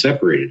have been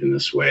separated in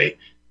this way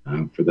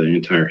for the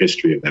entire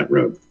history of that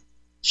road.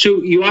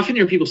 So you often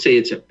hear people say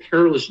it's a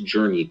perilous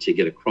journey to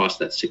get across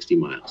that 60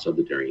 miles of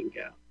the Darien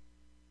Gap.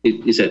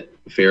 Is that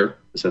a fair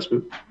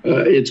assessment?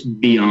 It's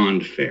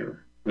beyond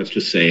fair. let's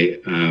just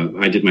say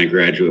I did my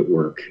graduate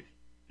work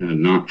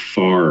not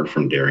far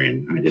from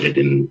Darien. I did it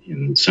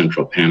in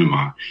central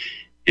Panama.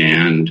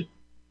 And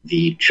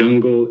the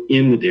jungle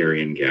in the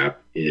Darien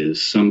Gap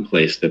is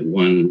someplace that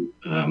one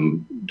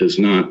does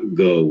not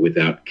go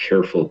without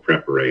careful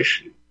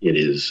preparation. It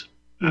is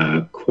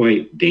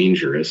quite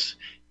dangerous.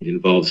 It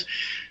involves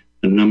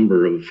a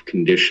number of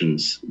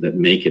conditions that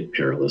make it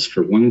perilous.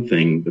 For one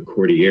thing, the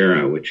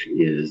Cordillera, which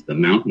is the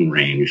mountain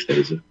range that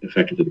is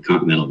effectively the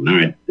continental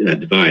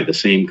divide, the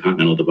same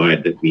continental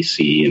divide that we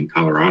see in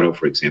Colorado,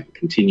 for example,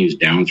 continues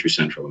down through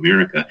Central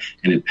America,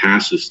 and it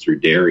passes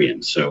through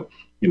Darien. So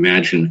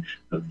imagine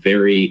a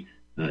very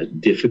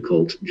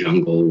difficult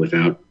jungle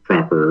without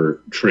proper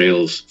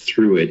trails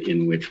through it,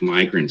 in which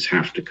migrants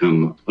have to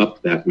come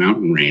up that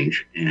mountain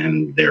range,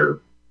 and they're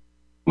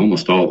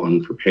almost all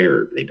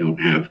unprepared. They don't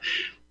have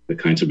the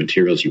kinds of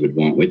materials you would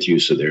want with you,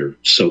 so they're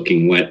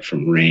soaking wet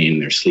from rain,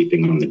 they're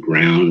sleeping on the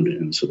ground,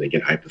 and so they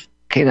get hypothermia.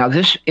 Okay, now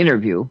this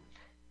interview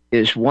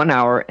is 1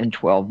 hour and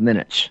 12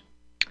 minutes,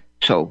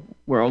 so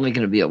we're only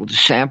going to be able to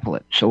sample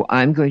it. So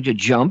I'm going to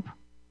jump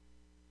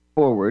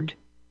forward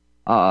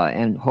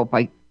and hope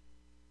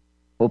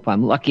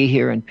I'm lucky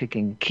here in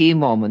picking key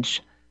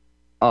moments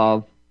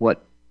of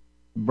what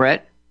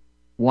Bret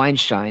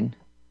Weinstein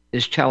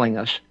is telling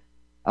us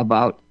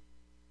about.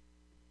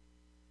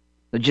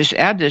 But just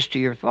add this to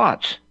your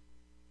thoughts.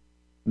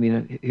 I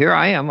mean, here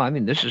I am. I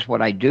mean, this is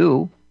what I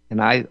do, and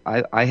I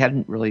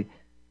hadn't really,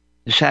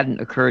 this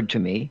hadn't occurred to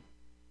me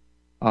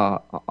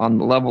on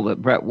the level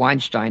that Bret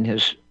Weinstein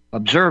has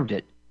observed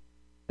it,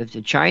 that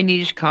the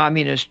Chinese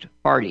Communist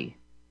Party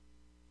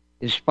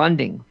is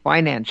funding,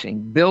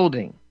 financing,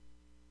 building,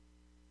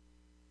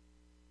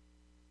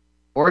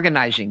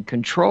 organizing,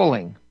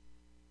 controlling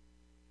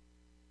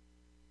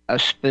a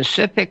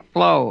specific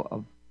flow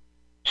of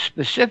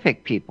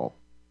specific people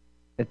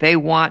that they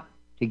want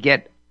to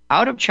get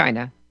out of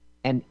China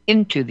and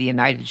into the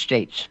United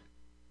States.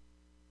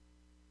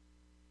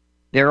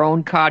 Their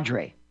own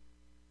cadre,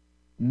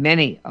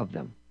 many of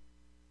them.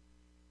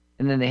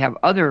 And then they have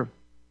other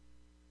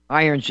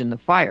irons in the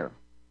fire.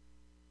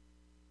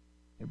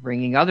 They're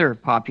bringing other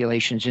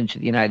populations into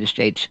the United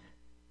States.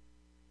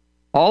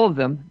 All of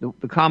them,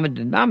 the common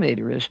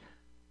denominator is,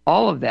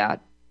 all of that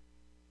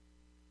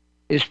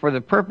is for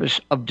the purpose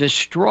of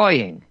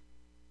destroying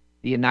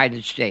the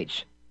United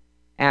States.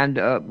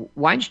 And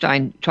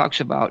Weinstein talks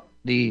about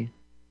the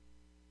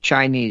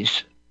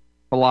Chinese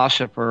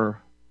philosopher,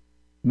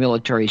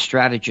 military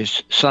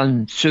strategist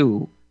Sun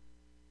Tzu,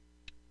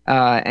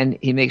 and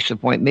he makes the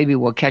point, maybe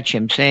we'll catch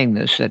him saying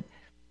this, that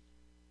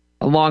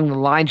along the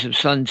lines of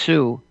Sun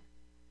Tzu,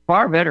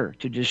 far better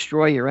to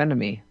destroy your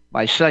enemy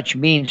by such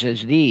means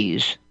as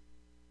these,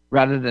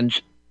 rather than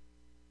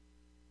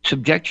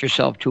subject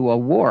yourself to a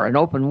war, an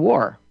open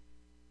war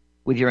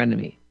with your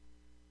enemy.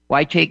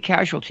 Why take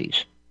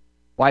casualties?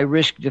 Why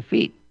risk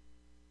defeat?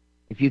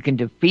 If you can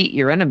defeat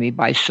your enemy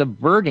by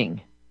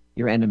subverting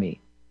your enemy,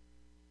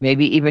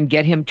 maybe even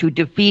get him to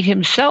defeat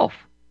himself,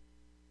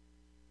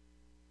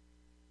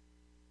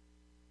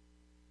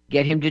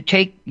 get him to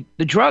take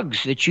the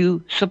drugs that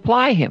you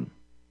supply him,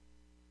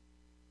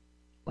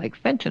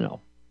 like fentanyl.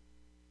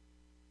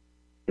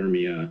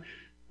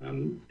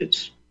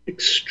 It's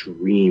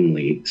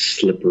extremely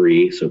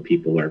slippery, so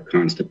people are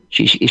constant.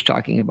 He's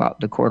talking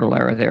about the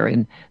Cordillera there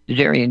in the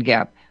Darien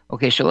Gap.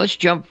 Okay, so let's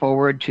jump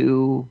forward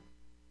to,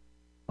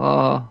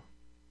 let's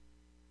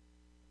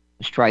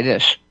try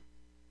this.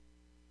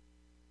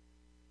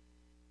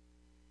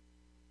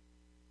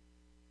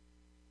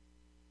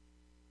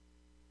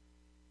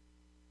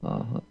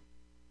 I'm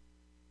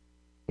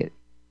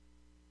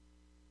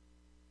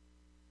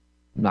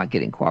not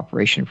getting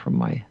cooperation from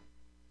my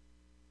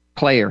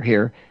player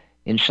here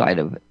inside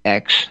of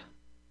X.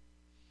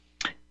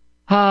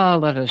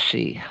 Let us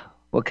see.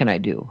 What can I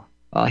do?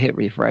 I'll hit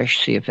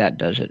refresh, see if that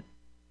does it.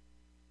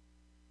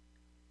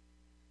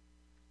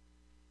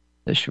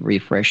 Just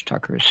refresh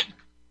Tucker's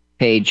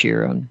page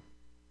here on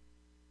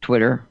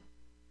Twitter.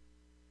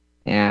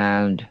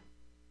 And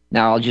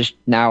now I'll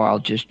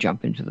just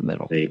jump into the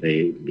middle.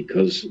 They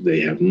because they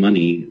have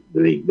money,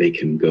 they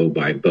can go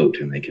by boat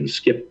and they can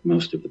skip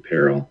most of the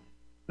peril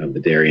of the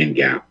Darien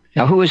Gap.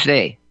 Now who is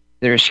they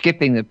that are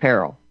skipping the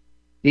peril?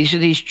 These are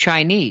these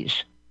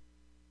Chinese.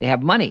 They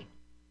have money.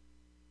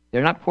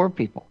 They're not poor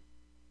people.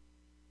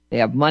 They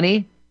have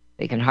money.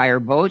 They can hire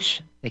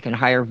boats. They can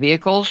hire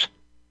vehicles.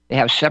 They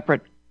have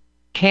separate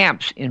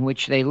camps in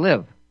which they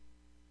live.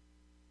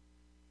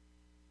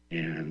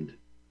 And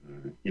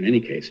in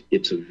any case,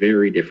 it's a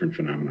very different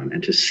phenomenon.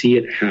 And to see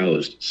it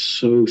housed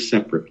so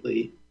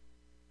separately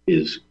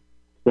is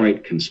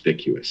quite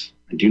conspicuous.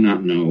 I do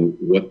not know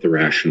what the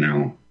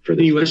rationale for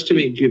this. Can you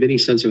estimate, do you have any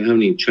sense of how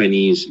many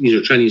Chinese, these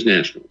are Chinese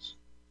nationals?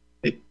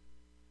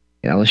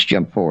 Yeah, let's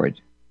jump forward.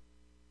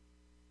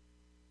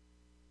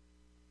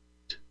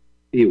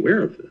 Be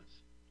aware of this.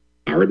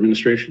 Our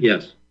administration?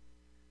 Yes.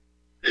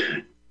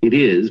 It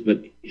is,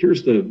 but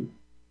here's the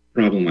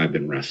problem I've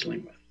been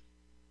wrestling with.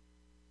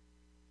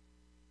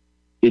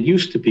 It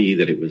used to be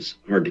that it was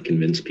hard to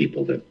convince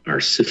people that our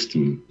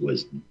system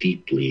was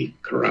deeply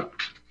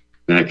corrupt.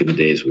 Back in the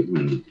days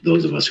when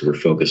those of us who were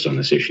focused on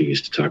this issue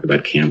used to talk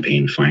about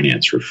campaign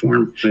finance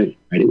reform, right?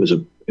 It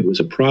was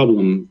a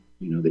problem,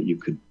 that you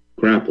could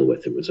grapple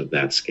with. It was of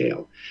that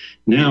scale.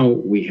 Now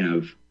we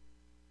have.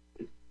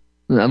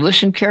 Now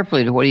listen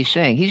carefully to what he's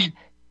saying. He's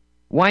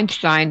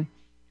Weinstein.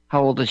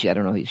 How old is he? I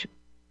don't know.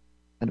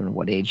 I don't know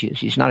what age he is.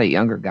 He's not a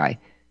younger guy.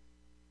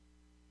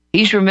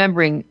 He's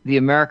remembering the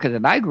America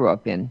that I grew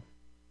up in.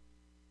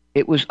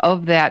 It was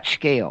of that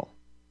scale.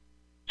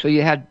 So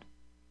you had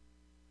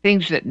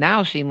things that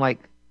now seem like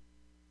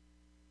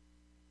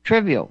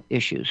trivial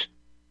issues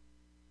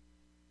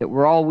that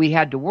were all we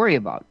had to worry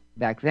about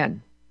back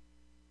then.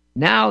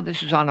 Now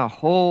this is on a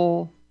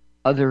whole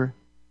other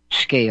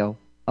scale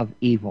of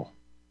evil.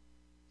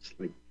 It's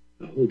like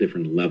a whole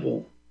different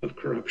level of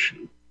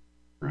corruption,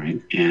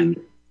 right? And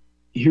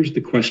here's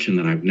the question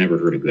that I've never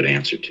heard a good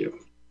answer to.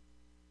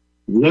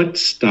 What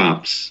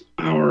stops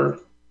our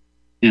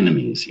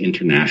enemies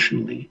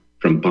internationally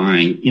from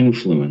buying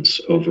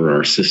influence over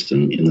our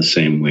system in the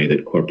same way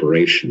that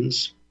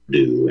corporations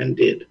do and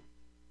did?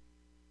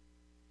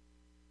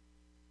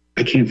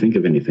 I can't think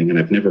of anything, and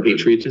I've never heard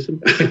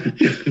patriotism.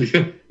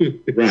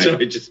 Right.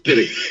 Sorry, just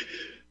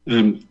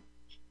kidding.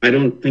 I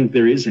don't think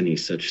there is any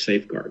such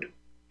safeguard.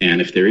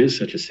 And if there is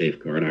such a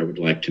safeguard, I would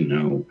like to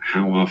know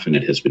how often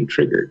it has been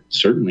triggered.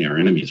 Certainly our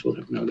enemies will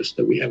have noticed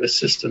that we have a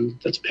system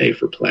that's pay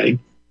for play.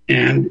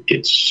 And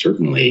it's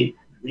certainly,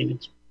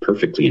 it's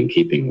perfectly in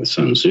keeping with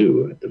Sun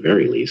Tzu, at the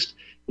very least.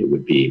 It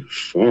would be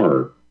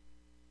far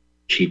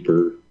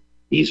cheaper,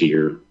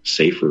 easier,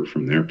 safer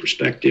from their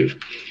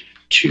perspective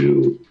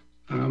to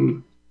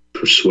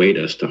persuade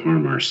us to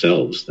harm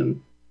ourselves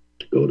than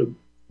to go to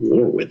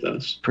war with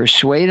us.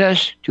 Persuade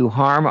us to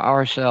harm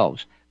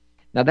ourselves.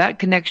 Now that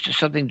connects to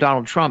something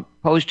Donald Trump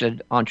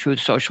posted on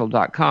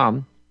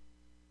truthsocial.com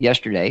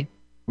yesterday,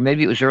 or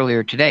maybe it was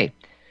earlier today,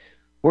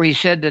 where he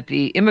said that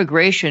the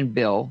immigration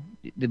bill,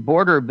 the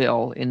border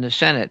bill in the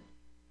Senate,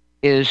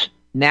 is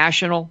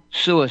national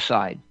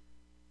suicide.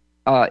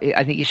 I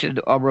think he said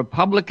a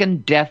Republican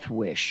death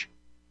wish.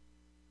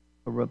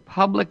 A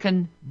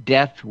Republican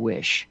death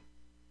wish.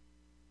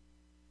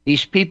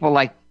 These people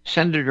like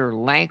Senator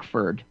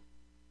Lankford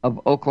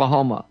of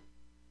Oklahoma,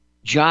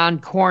 John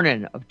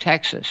Cornyn of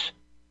Texas,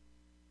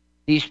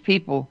 these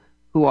people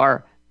who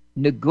are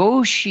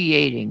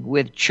negotiating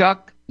with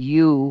Chuck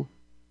U.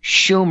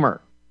 Schumer.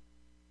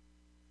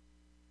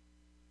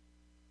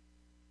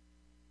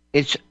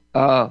 It's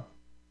and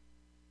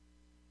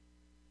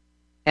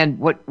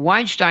what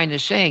Weinstein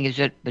is saying is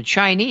that the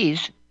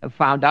Chinese have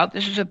found out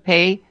this is a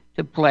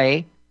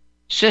pay-to-play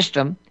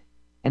system,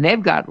 and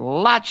they've got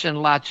lots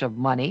and lots of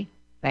money,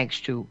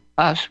 thanks to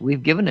us.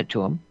 We've given it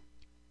to them.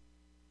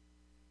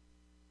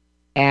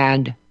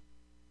 And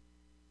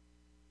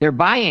they're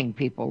buying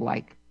people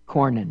like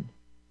Cornyn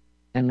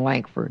and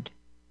Lankford.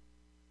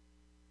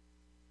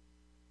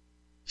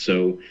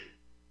 So,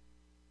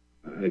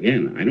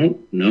 again, I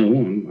don't know.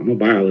 I'm a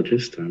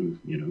biologist.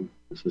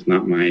 This is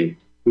not my...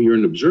 Well, you're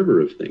an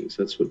observer of things.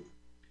 That's what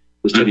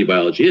the study of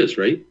biology is,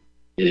 right?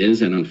 It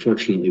is, and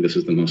unfortunately, this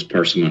is the most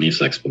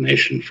parsimonious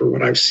explanation for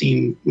what I've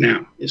seen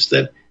now, is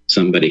that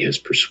somebody has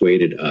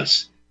persuaded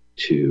us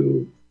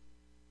to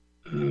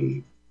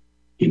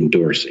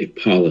endorse a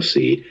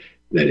policy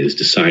that is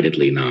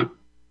decidedly not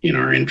in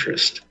our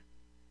interest.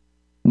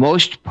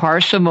 Most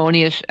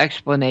parsimonious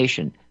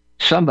explanation.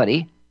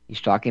 Somebody, he's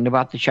talking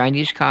about the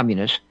Chinese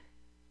communists,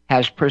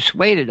 has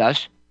persuaded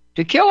us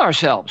to kill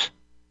ourselves,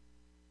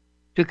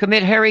 to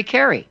commit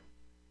hara-kiri,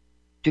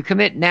 to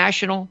commit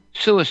national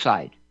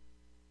suicide,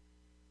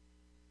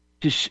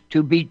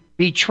 to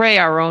betray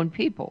our own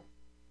people,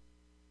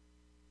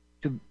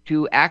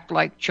 to act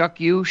like Chuck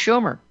U.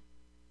 Schumer,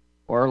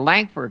 or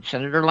Lankford,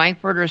 Senator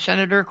Lankford, or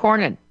Senator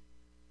Cornyn,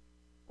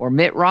 or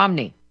Mitt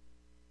Romney.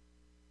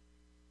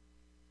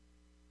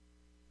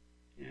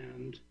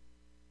 And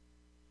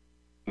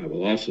I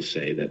will also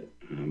say that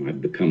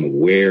I've become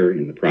aware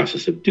in the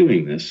process of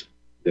doing this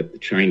that the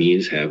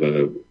Chinese have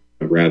a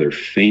rather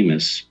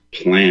famous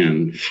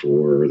plan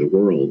for the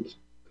world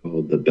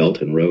called the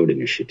Belt and Road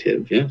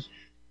Initiative, yes,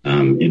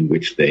 in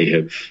which they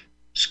have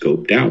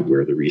scoped out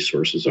where the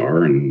resources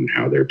are and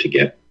how they're to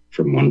get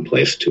from one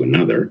place to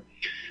another.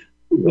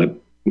 What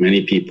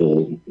many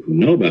people who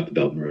know about the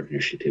Belt and Road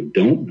Initiative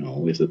don't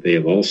know is that they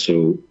have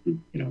also,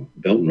 the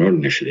Belt and Road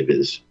Initiative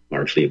is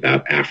largely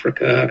about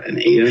Africa and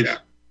Asia. Yes.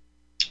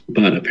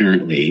 But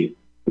apparently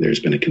there's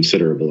been a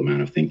considerable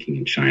amount of thinking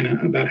in China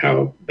about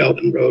how Belt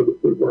and Road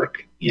would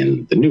work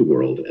in the New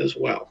World as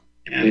well.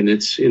 And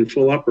it's in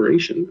full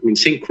operation.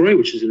 St. Croix,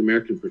 which is an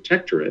American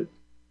protectorate,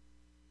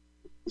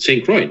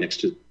 St. Croix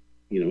next to,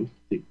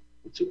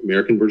 it's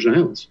American Virgin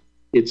Islands.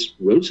 Its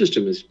road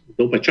system is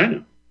built by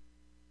China.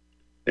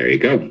 There you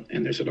go.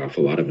 And there's an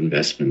awful lot of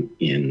investment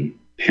in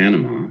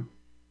Panama.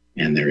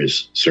 And there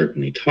is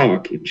certainly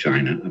talk in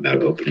China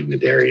about opening the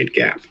Darien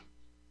Gap.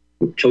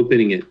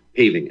 Opening it,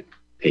 paving it.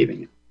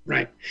 Paving it,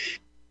 right.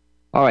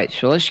 All right,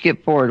 so let's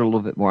skip forward a little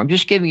bit more. I'm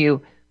just giving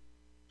you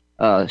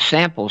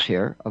samples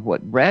here of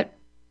what Bret,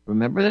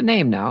 remember the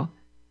name now,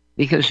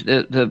 because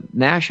the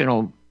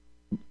national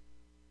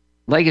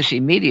legacy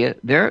media,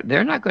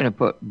 they're not going to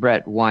put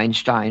Bret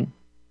Weinstein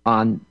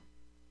on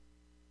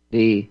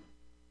the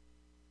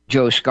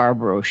Joe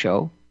Scarborough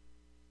show.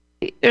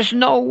 There's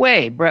no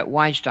way Bret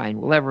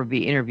Weinstein will ever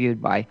be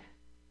interviewed by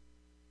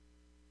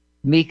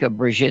Mika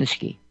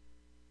Brzezinski.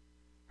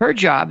 Her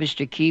job is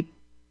to keep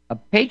a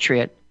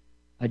patriot,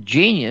 a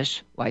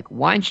genius like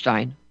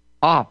Weinstein,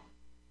 off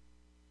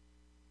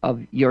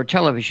of your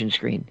television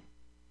screen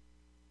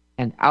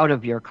and out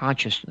of your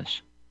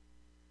consciousness.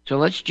 So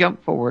let's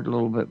jump forward a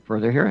little bit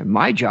further here. And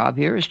my job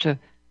here is to,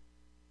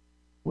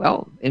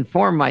 well,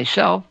 inform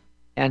myself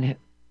and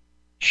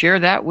share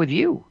that with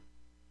you.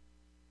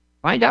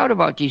 Find out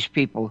about these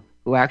people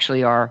who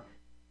actually are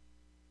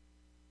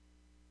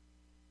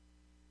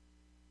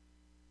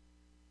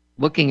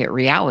looking at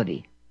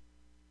reality.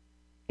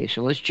 Okay,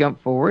 so let's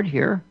jump forward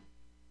here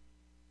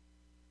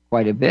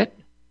quite a bit.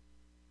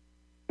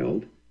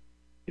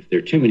 If there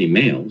are too many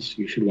males,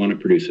 you should want to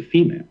produce a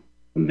female.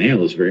 A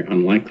male is very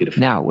unlikely to...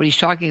 Now, what he's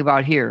talking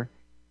about here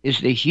is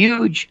the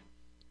huge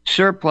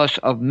surplus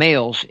of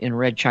males in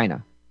Red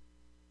China.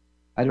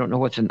 I don't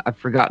know I've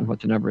forgotten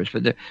what the number is,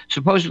 but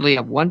supposedly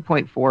have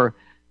 1.4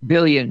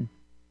 billion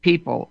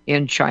people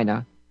in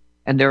China,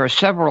 and there are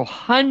several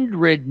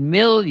 100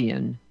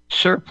 million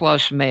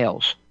surplus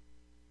males.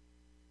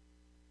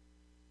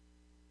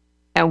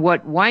 And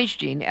what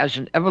Weinstein, as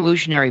an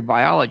evolutionary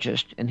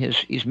biologist, and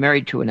he's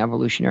married to an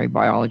evolutionary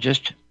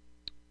biologist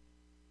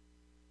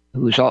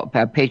who's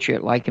a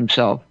patriot like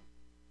himself,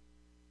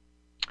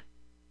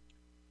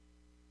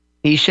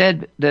 he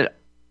said that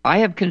I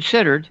have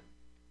considered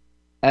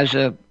as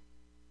a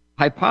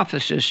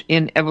hypothesis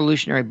in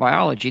evolutionary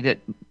biology that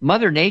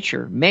Mother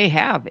Nature may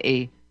have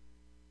a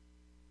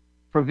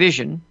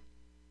provision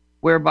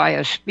whereby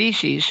a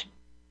species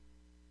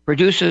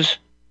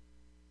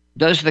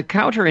does the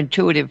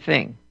counterintuitive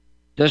thing,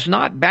 does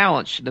not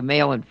balance the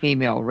male and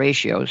female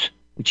ratios,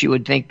 which you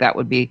would think that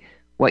would be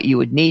what you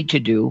would need to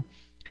do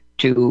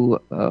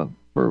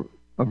for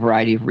a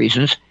variety of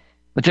reasons.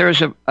 But there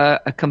is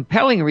a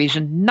compelling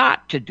reason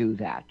not to do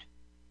that.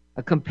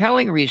 A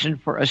compelling reason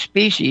for a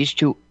species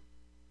to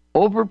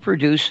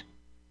overproduce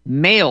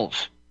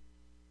males.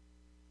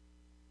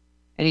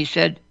 And he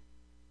said,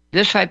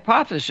 this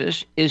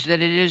hypothesis is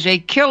that it is a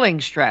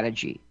killing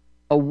strategy,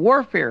 a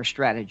warfare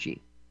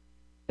strategy,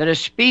 that a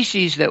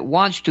species that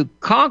wants to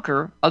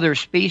conquer other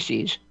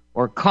species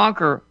or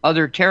conquer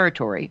other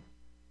territory,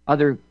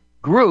 other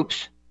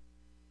groups,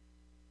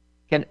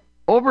 can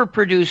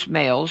overproduce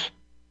males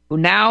who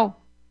now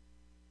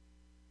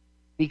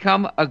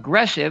become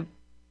aggressive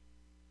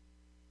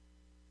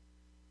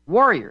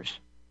warriors.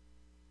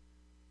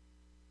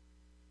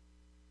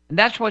 And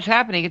that's what's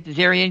happening at the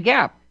Darien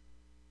Gap.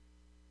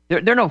 There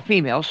are no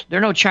females. There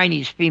are no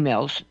Chinese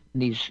females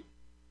in these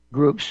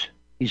groups,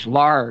 these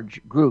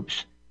large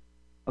groups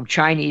of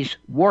Chinese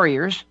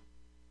warriors.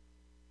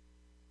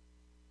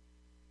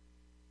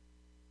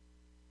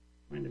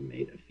 Find a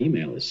mate. A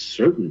female is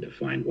certain to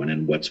find one,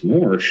 and what's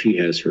more, she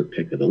has her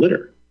pick of the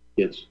litter.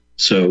 Yes.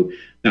 So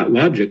that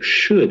logic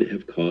should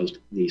have caused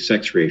the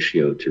sex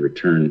ratio to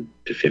return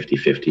to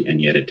 50-50,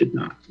 and yet it did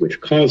not, which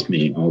caused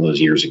me all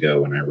those years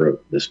ago when I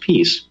wrote this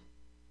piece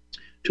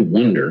to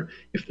wonder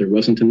if there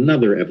wasn't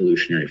another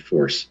evolutionary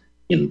force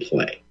in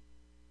play.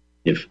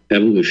 If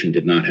evolution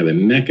did not have a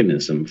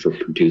mechanism for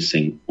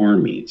producing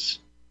armies.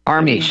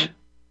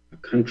 A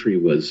country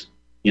was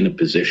in a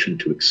position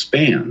to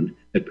expand,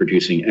 that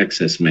producing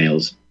excess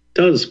males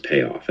does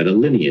pay off at a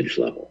lineage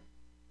level.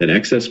 That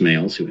excess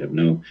males who have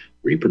no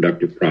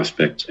reproductive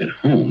prospects at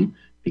home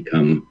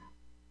become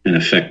an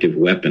effective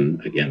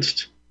weapon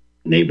against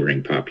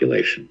neighboring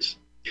populations.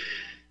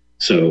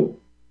 So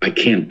I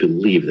can't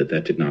believe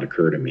that did not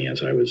occur to me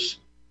as I was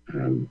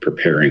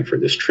preparing for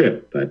this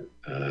trip, but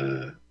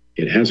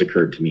it has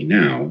occurred to me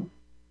now.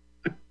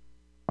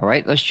 All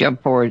right, let's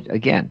jump forward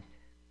again.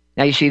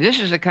 Now, you see, this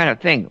is the kind of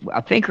thing,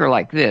 a thinker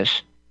like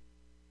this,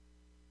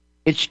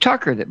 it's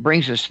Tucker that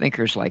brings us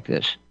thinkers like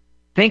this.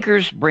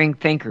 Thinkers bring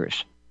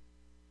thinkers.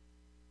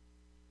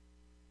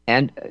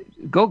 And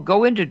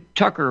go into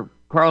Tucker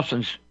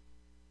Carlson's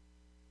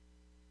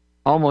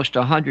almost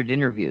 100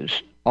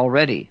 interviews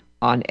already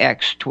on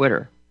X,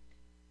 Twitter,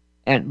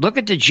 and look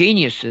at the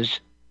geniuses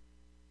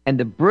and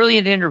the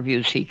brilliant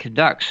interviews he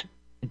conducts.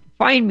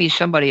 Find me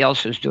somebody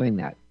else who's doing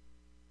that.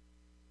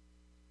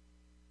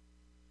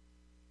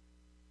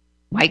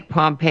 Mike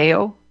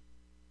Pompeo,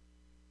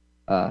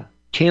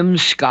 Tim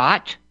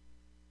Scott,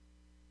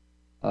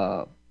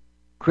 Kristi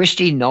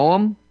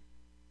Noem.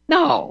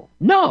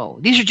 No.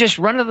 These are just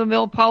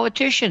run-of-the-mill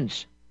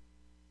politicians.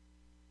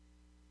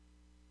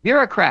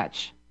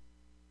 Bureaucrats.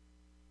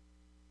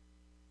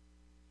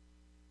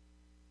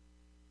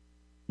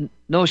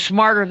 No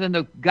smarter than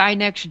the guy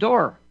next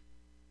door.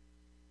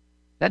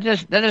 That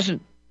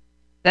isn't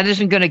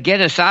going to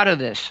get us out of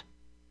this.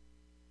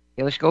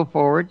 Okay, let's go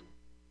forward.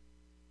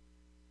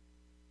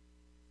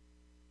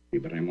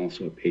 But I'm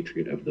also a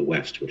patriot of the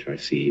West, which I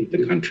see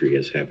the country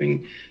as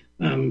having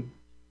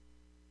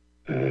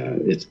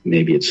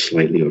it's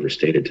slightly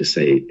overstated to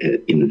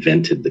say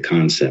invented the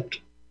concept,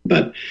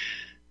 but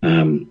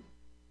in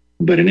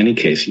any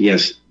case,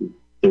 yes,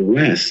 the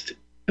West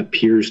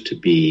appears to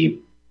be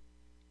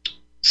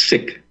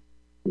sick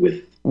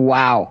with.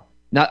 Wow!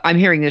 Now I'm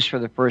hearing this for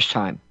the first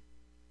time.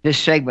 This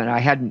segment, I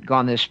hadn't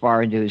gone this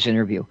far into his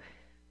interview.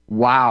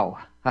 Wow!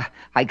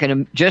 I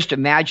can just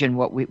imagine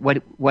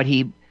what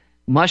he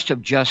must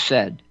have just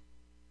said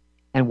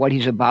and what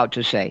he's about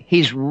to say.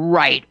 He's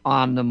right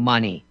on the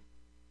money.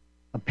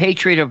 A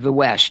patriot of the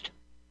West.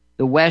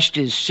 The West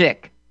is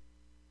sick.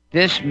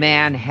 This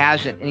man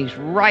has it, and he's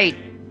right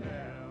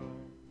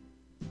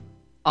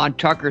on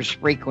Tucker's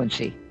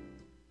frequency.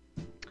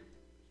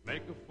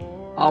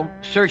 I'll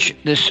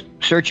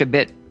search a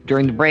bit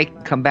during the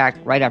break, come back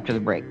right after the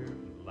break.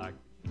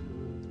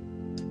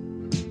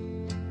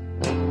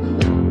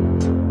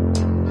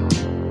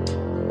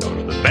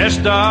 The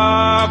best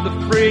of the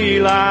free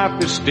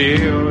life is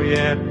still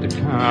yet to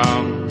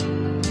come.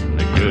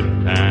 The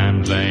good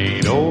times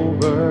ain't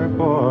over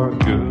for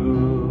good.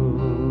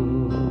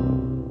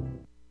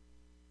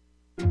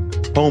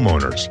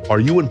 Homeowners, are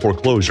you in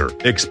foreclosure,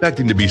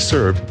 expecting to be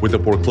served with a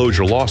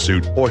foreclosure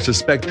lawsuit, or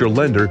suspect your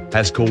lender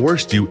has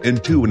coerced you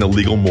into an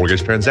illegal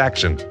mortgage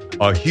transaction?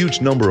 A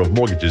huge number of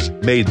mortgages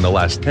made in the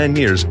last 10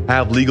 years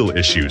have legal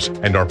issues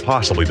and are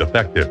possibly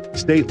defective.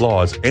 State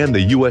laws and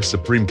the U.S.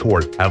 Supreme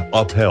Court have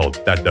upheld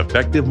that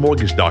defective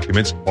mortgage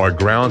documents are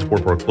grounds for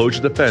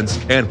foreclosure defense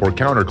and for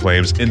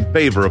counterclaims in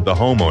favor of the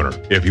homeowner.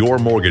 If your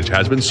mortgage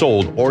has been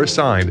sold or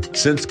assigned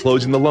since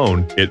closing the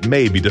loan, it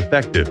may be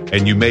defective,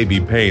 and you may be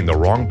paying the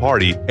wrong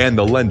party, and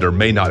the lender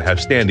may not have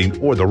standing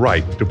or the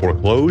right to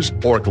foreclose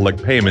or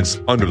collect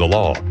payments under the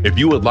law. If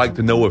you would like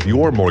to know if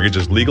your mortgage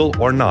is legal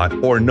or not,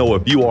 or know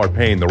if you are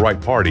paying the right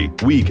party,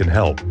 we can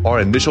help. Our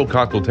initial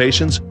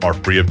consultations are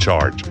free of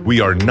charge.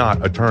 We are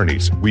not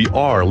attorneys. We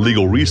are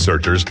legal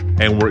researchers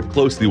and work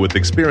closely with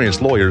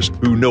experienced lawyers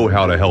who know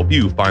how to help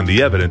you find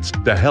the evidence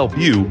to help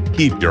you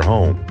keep your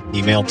home.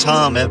 Email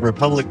Tom at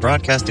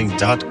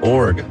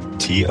republicbroadcasting.org.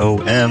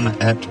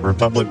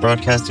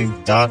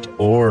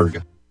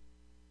 TOM@republicbroadcasting.org.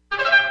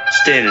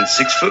 Standing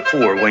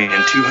 6'4", weighing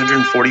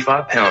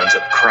 245 pounds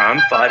of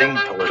crime-fighting,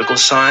 political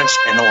science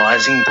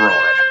analyzing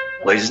brawn.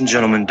 Ladies and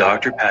gentlemen,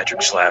 Dr. Patrick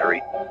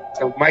Slattery.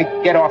 So,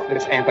 Mike, get off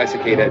this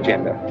anti-cicada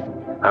agenda.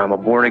 I'm a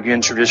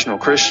born-again traditional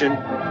Christian,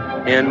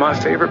 and my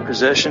favorite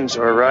possessions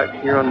are right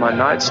here on my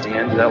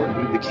nightstand. That would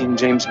be the King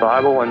James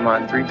Bible and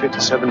my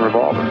 .357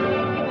 revolver.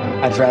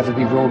 I'd rather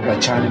be ruled by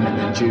Chinamen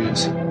than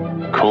Jews.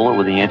 Cool it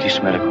with the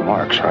anti-Semitic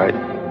remarks, right?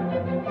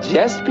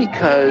 Just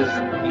because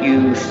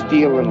you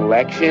steal an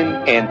election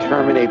and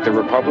terminate the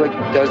Republic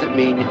doesn't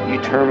mean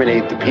you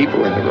terminate the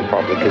people in the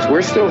Republic, because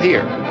we're still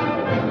here.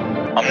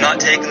 I'm not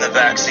taking the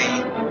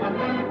vaccine.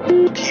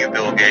 Fuck you,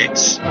 Bill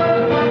Gates.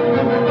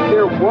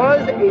 There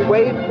was a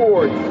way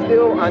forward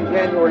still on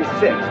January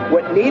 6th.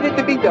 What needed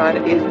to be done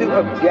is to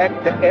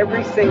object to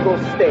every single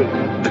state.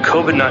 The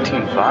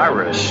COVID-19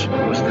 virus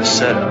was the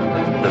setup.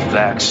 The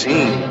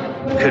vaccine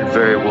could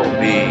very well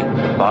be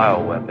the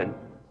bioweapon.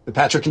 The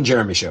Patrick and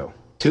Jeremy Show,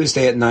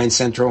 Tuesday at 9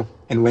 Central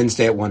and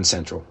Wednesday at 1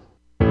 Central.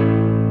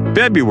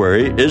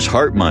 February is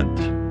Heart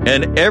Month,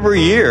 and every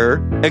year,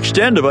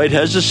 Extendivite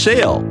has a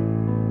sale.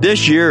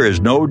 This year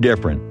is no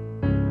different.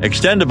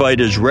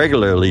 Extendivite is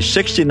regularly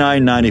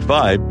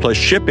 $69.95 plus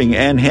shipping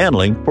and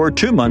handling for a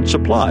 2-month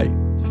supply.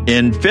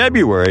 In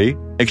February,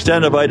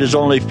 Extendivite is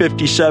only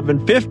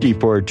 $57.50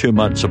 for a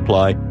 2-month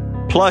supply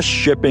plus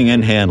shipping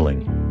and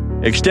handling.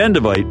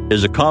 Extendivite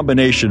is a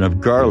combination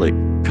of garlic,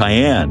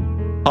 cayenne,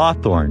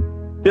 hawthorn,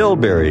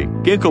 bilberry,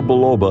 ginkgo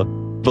biloba,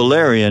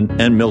 valerian,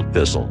 and milk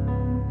thistle.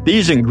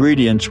 These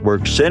ingredients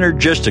work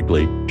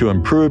synergistically to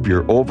improve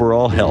your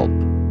overall health.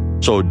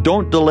 So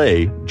don't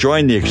delay.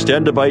 Join the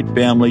Extendivite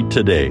family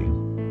today.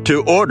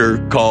 To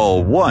order,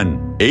 call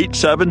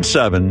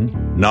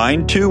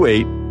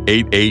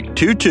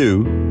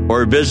 1-877-928-8822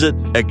 or visit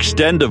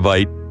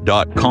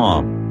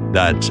extendivite.com.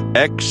 That's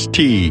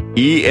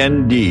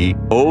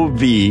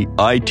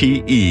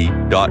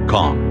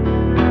XTENDOVITE.com.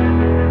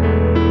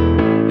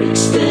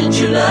 Extend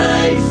your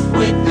life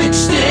with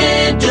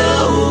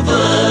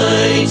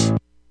Extendovite.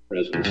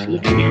 President's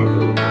looking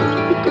out.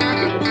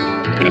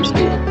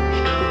 Absolutely.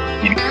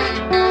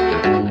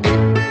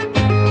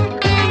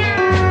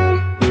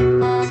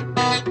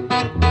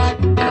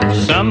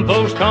 Some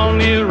folks call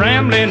me a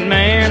rambling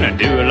man. I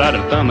do a lot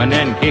of thumbing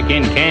and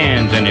kicking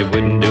cans, and it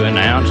wouldn't do an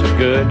ounce of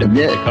good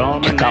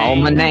to call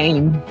my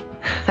name.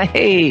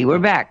 Hey, we're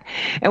back,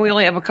 and we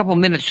only have a couple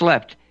minutes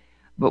left,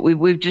 but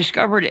we've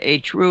discovered a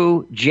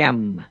true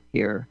gem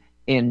here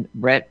in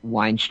Bret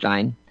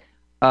Weinstein,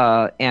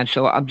 and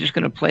so I'm just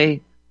going to play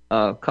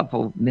a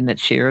couple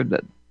minutes here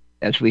that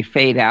as we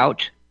fade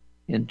out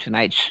in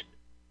tonight's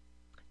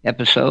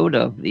episode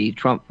of the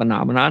Trump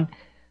phenomenon,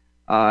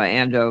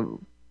 and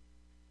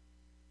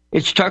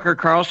it's Tucker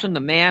Carlson, the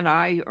man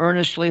I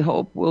earnestly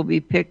hope will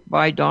be picked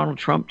by Donald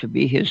Trump to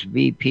be his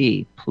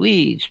VP.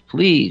 Please,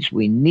 please,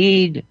 we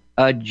need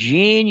a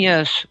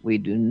genius. We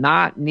do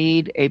not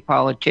need a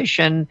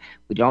politician.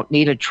 We don't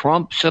need a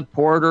Trump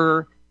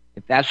supporter.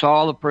 If that's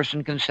all a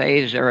person can say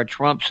is they're a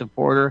Trump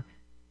supporter,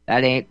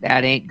 that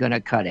ain't going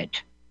to cut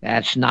it.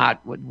 That's not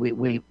what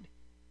we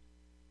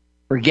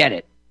forget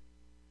it.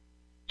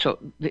 So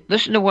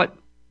listen to what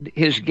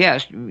his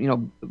guest,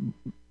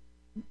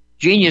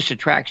 genius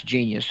attracts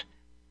genius.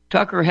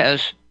 Tucker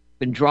has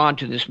been drawn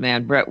to this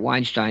man, Bret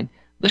Weinstein.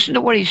 Listen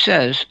to what he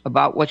says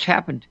about what's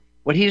happened,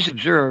 what he's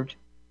observed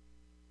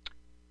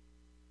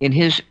in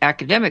his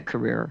academic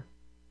career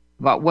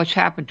about what's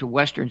happened to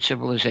Western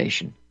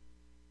civilization.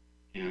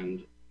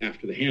 And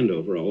after the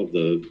handover, all of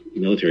the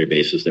military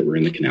bases that were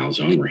in the Canal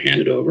Zone were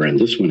handed over, and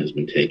this one has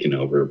been taken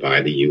over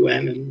by the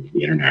UN and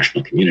the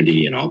international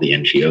community, and all the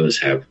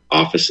NGOs have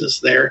offices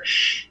there.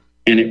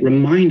 And it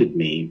reminded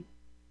me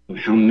of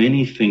how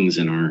many things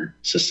in our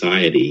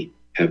society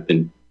have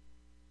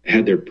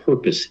had their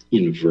purpose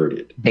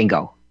inverted.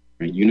 Bingo.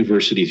 Right?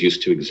 Universities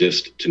used to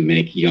exist to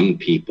make young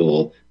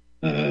people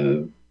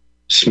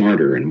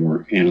smarter and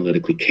more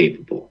analytically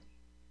capable.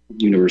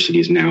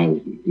 Universities now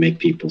make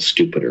people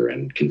stupider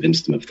and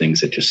convince them of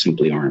things that just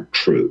simply aren't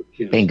true.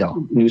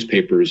 Bingo.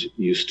 Newspapers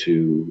used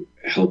to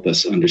help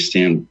us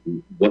understand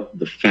what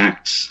the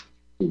facts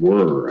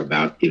were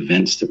about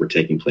events that were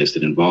taking place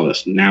that involve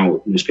us.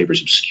 Now newspapers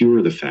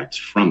obscure the facts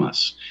from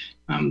us.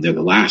 They're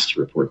the last to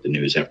report the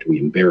news after we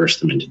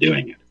embarrass them into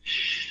doing it.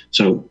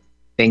 So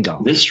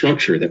bingo. This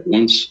structure that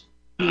once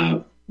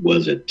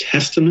was a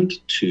testament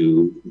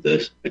to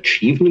the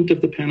achievement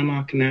of the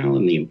Panama Canal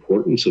and the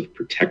importance of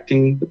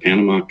protecting the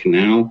Panama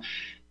Canal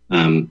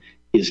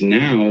is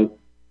now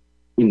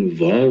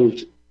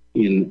involved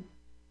in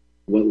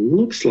what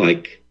looks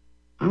like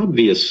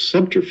obvious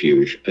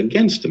subterfuge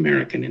against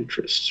American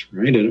interests,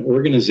 right? An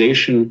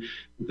organization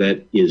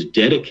that is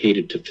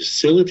dedicated to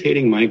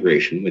facilitating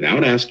migration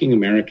without asking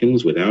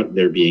Americans, without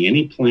there being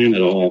any plan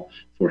at all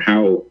for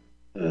how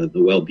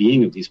the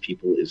well-being of these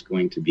people is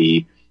going to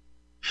be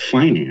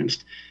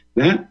financed,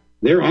 that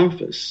their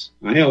office,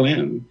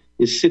 IOM,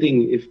 is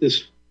sitting, if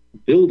this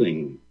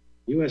building,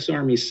 U.S.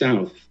 Army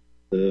South,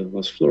 the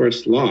Las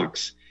Flores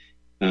Locks,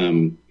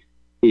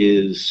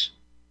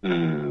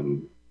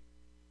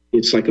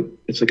 it's like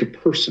a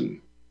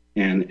person,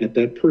 and at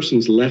that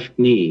person's left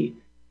knee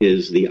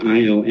is the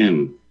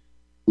IOM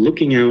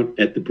looking out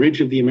at the Bridge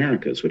of the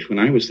Americas, which when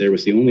I was there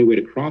was the only way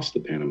to cross the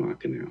Panama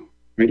Canal.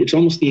 Right? It's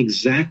almost the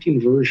exact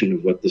inversion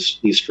of what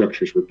these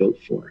structures were built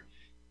for.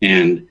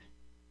 And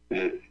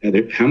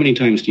how many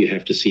times do you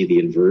have to see the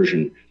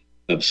inversion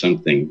of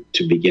something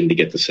to begin to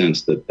get the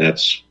sense that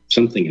that's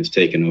something has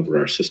taken over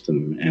our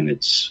system and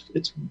it's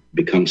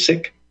become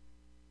sick?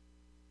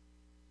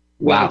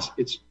 Wow.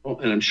 Well,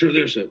 and I'm sure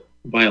there's a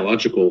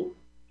biological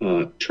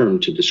term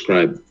to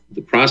describe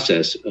the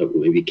process of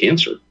maybe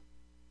cancer,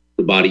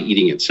 the body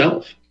eating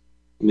itself.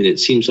 I mean,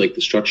 it seems like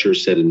the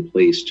structures set in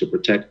place to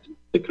protect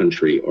the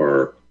country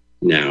are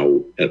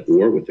now at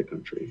war with the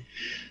country.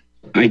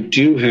 I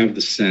do have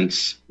the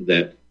sense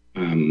that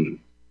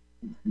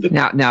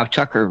now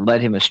Tucker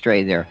led him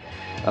astray there.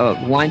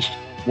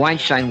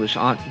 Weinstein was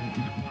on.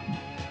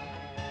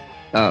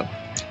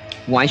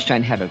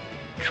 Weinstein had a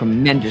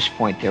tremendous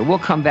point there. We'll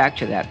come back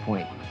to that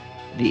point.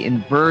 The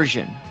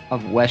inversion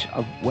of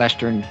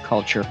Western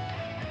culture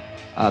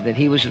that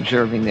he was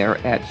observing there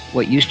at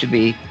what used to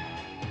be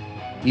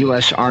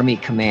U.S. Army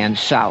Command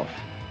South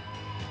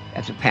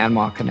at the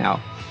Panama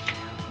Canal.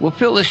 We'll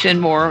fill this in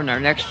more in our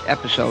next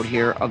episode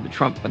here of the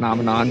Trump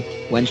Phenomenon,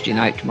 Wednesday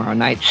night, tomorrow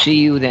night. See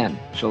you then.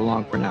 So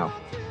long for now.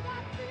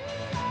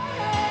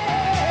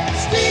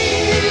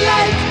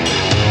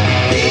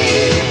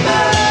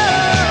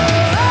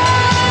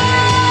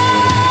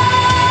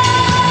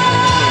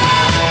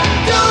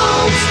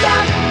 Don't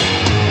stop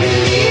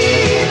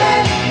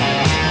believing.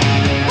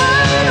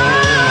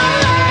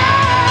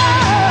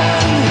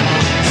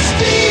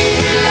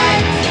 Street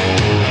lights,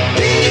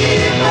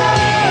 people.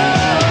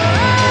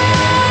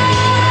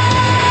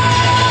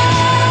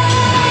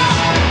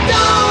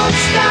 Don't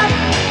stop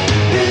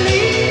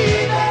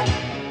believing.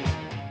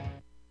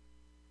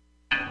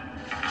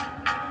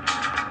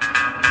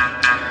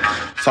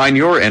 Find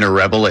your inner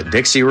rebel at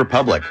Dixie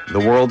Republic, the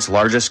world's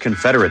largest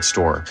Confederate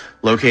store,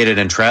 located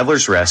in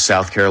Travelers Rest,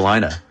 South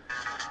Carolina.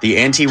 The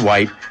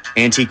anti-white,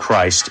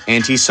 anti-Christ,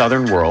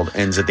 anti-Southern world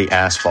ends at the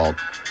asphalt.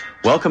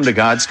 Welcome to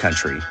God's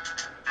country.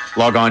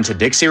 Log on to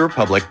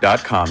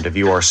DixieRepublic.com to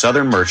view our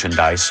Southern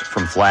merchandise,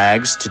 from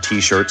flags to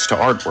t-shirts to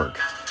artwork.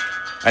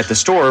 At the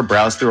store,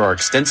 browse through our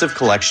extensive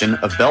collection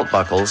of belt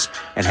buckles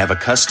and have a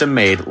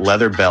custom-made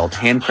leather belt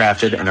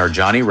handcrafted in our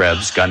Johnny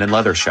Rebs Gun and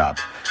Leather Shop.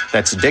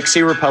 That's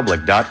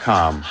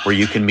DixieRepublic.com, where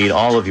you can meet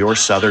all of your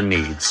Southern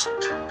needs.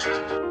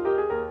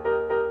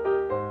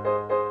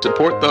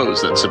 Support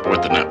those that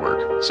support the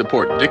network.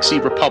 Support Dixie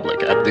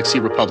Republic at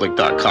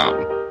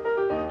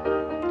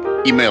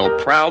DixieRepublic.com. Email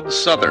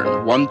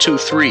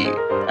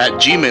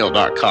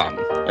ProudSouthern123@gmail.com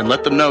and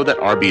let them know that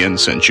RBN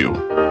sent you.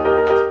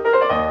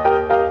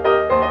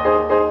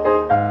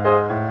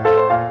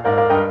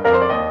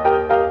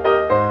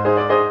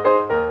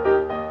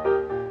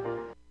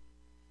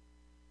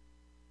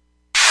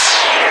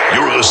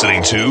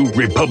 to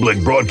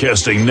Republic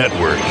Broadcasting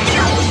Network.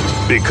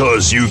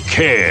 Because you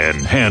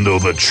can handle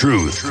the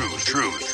truth.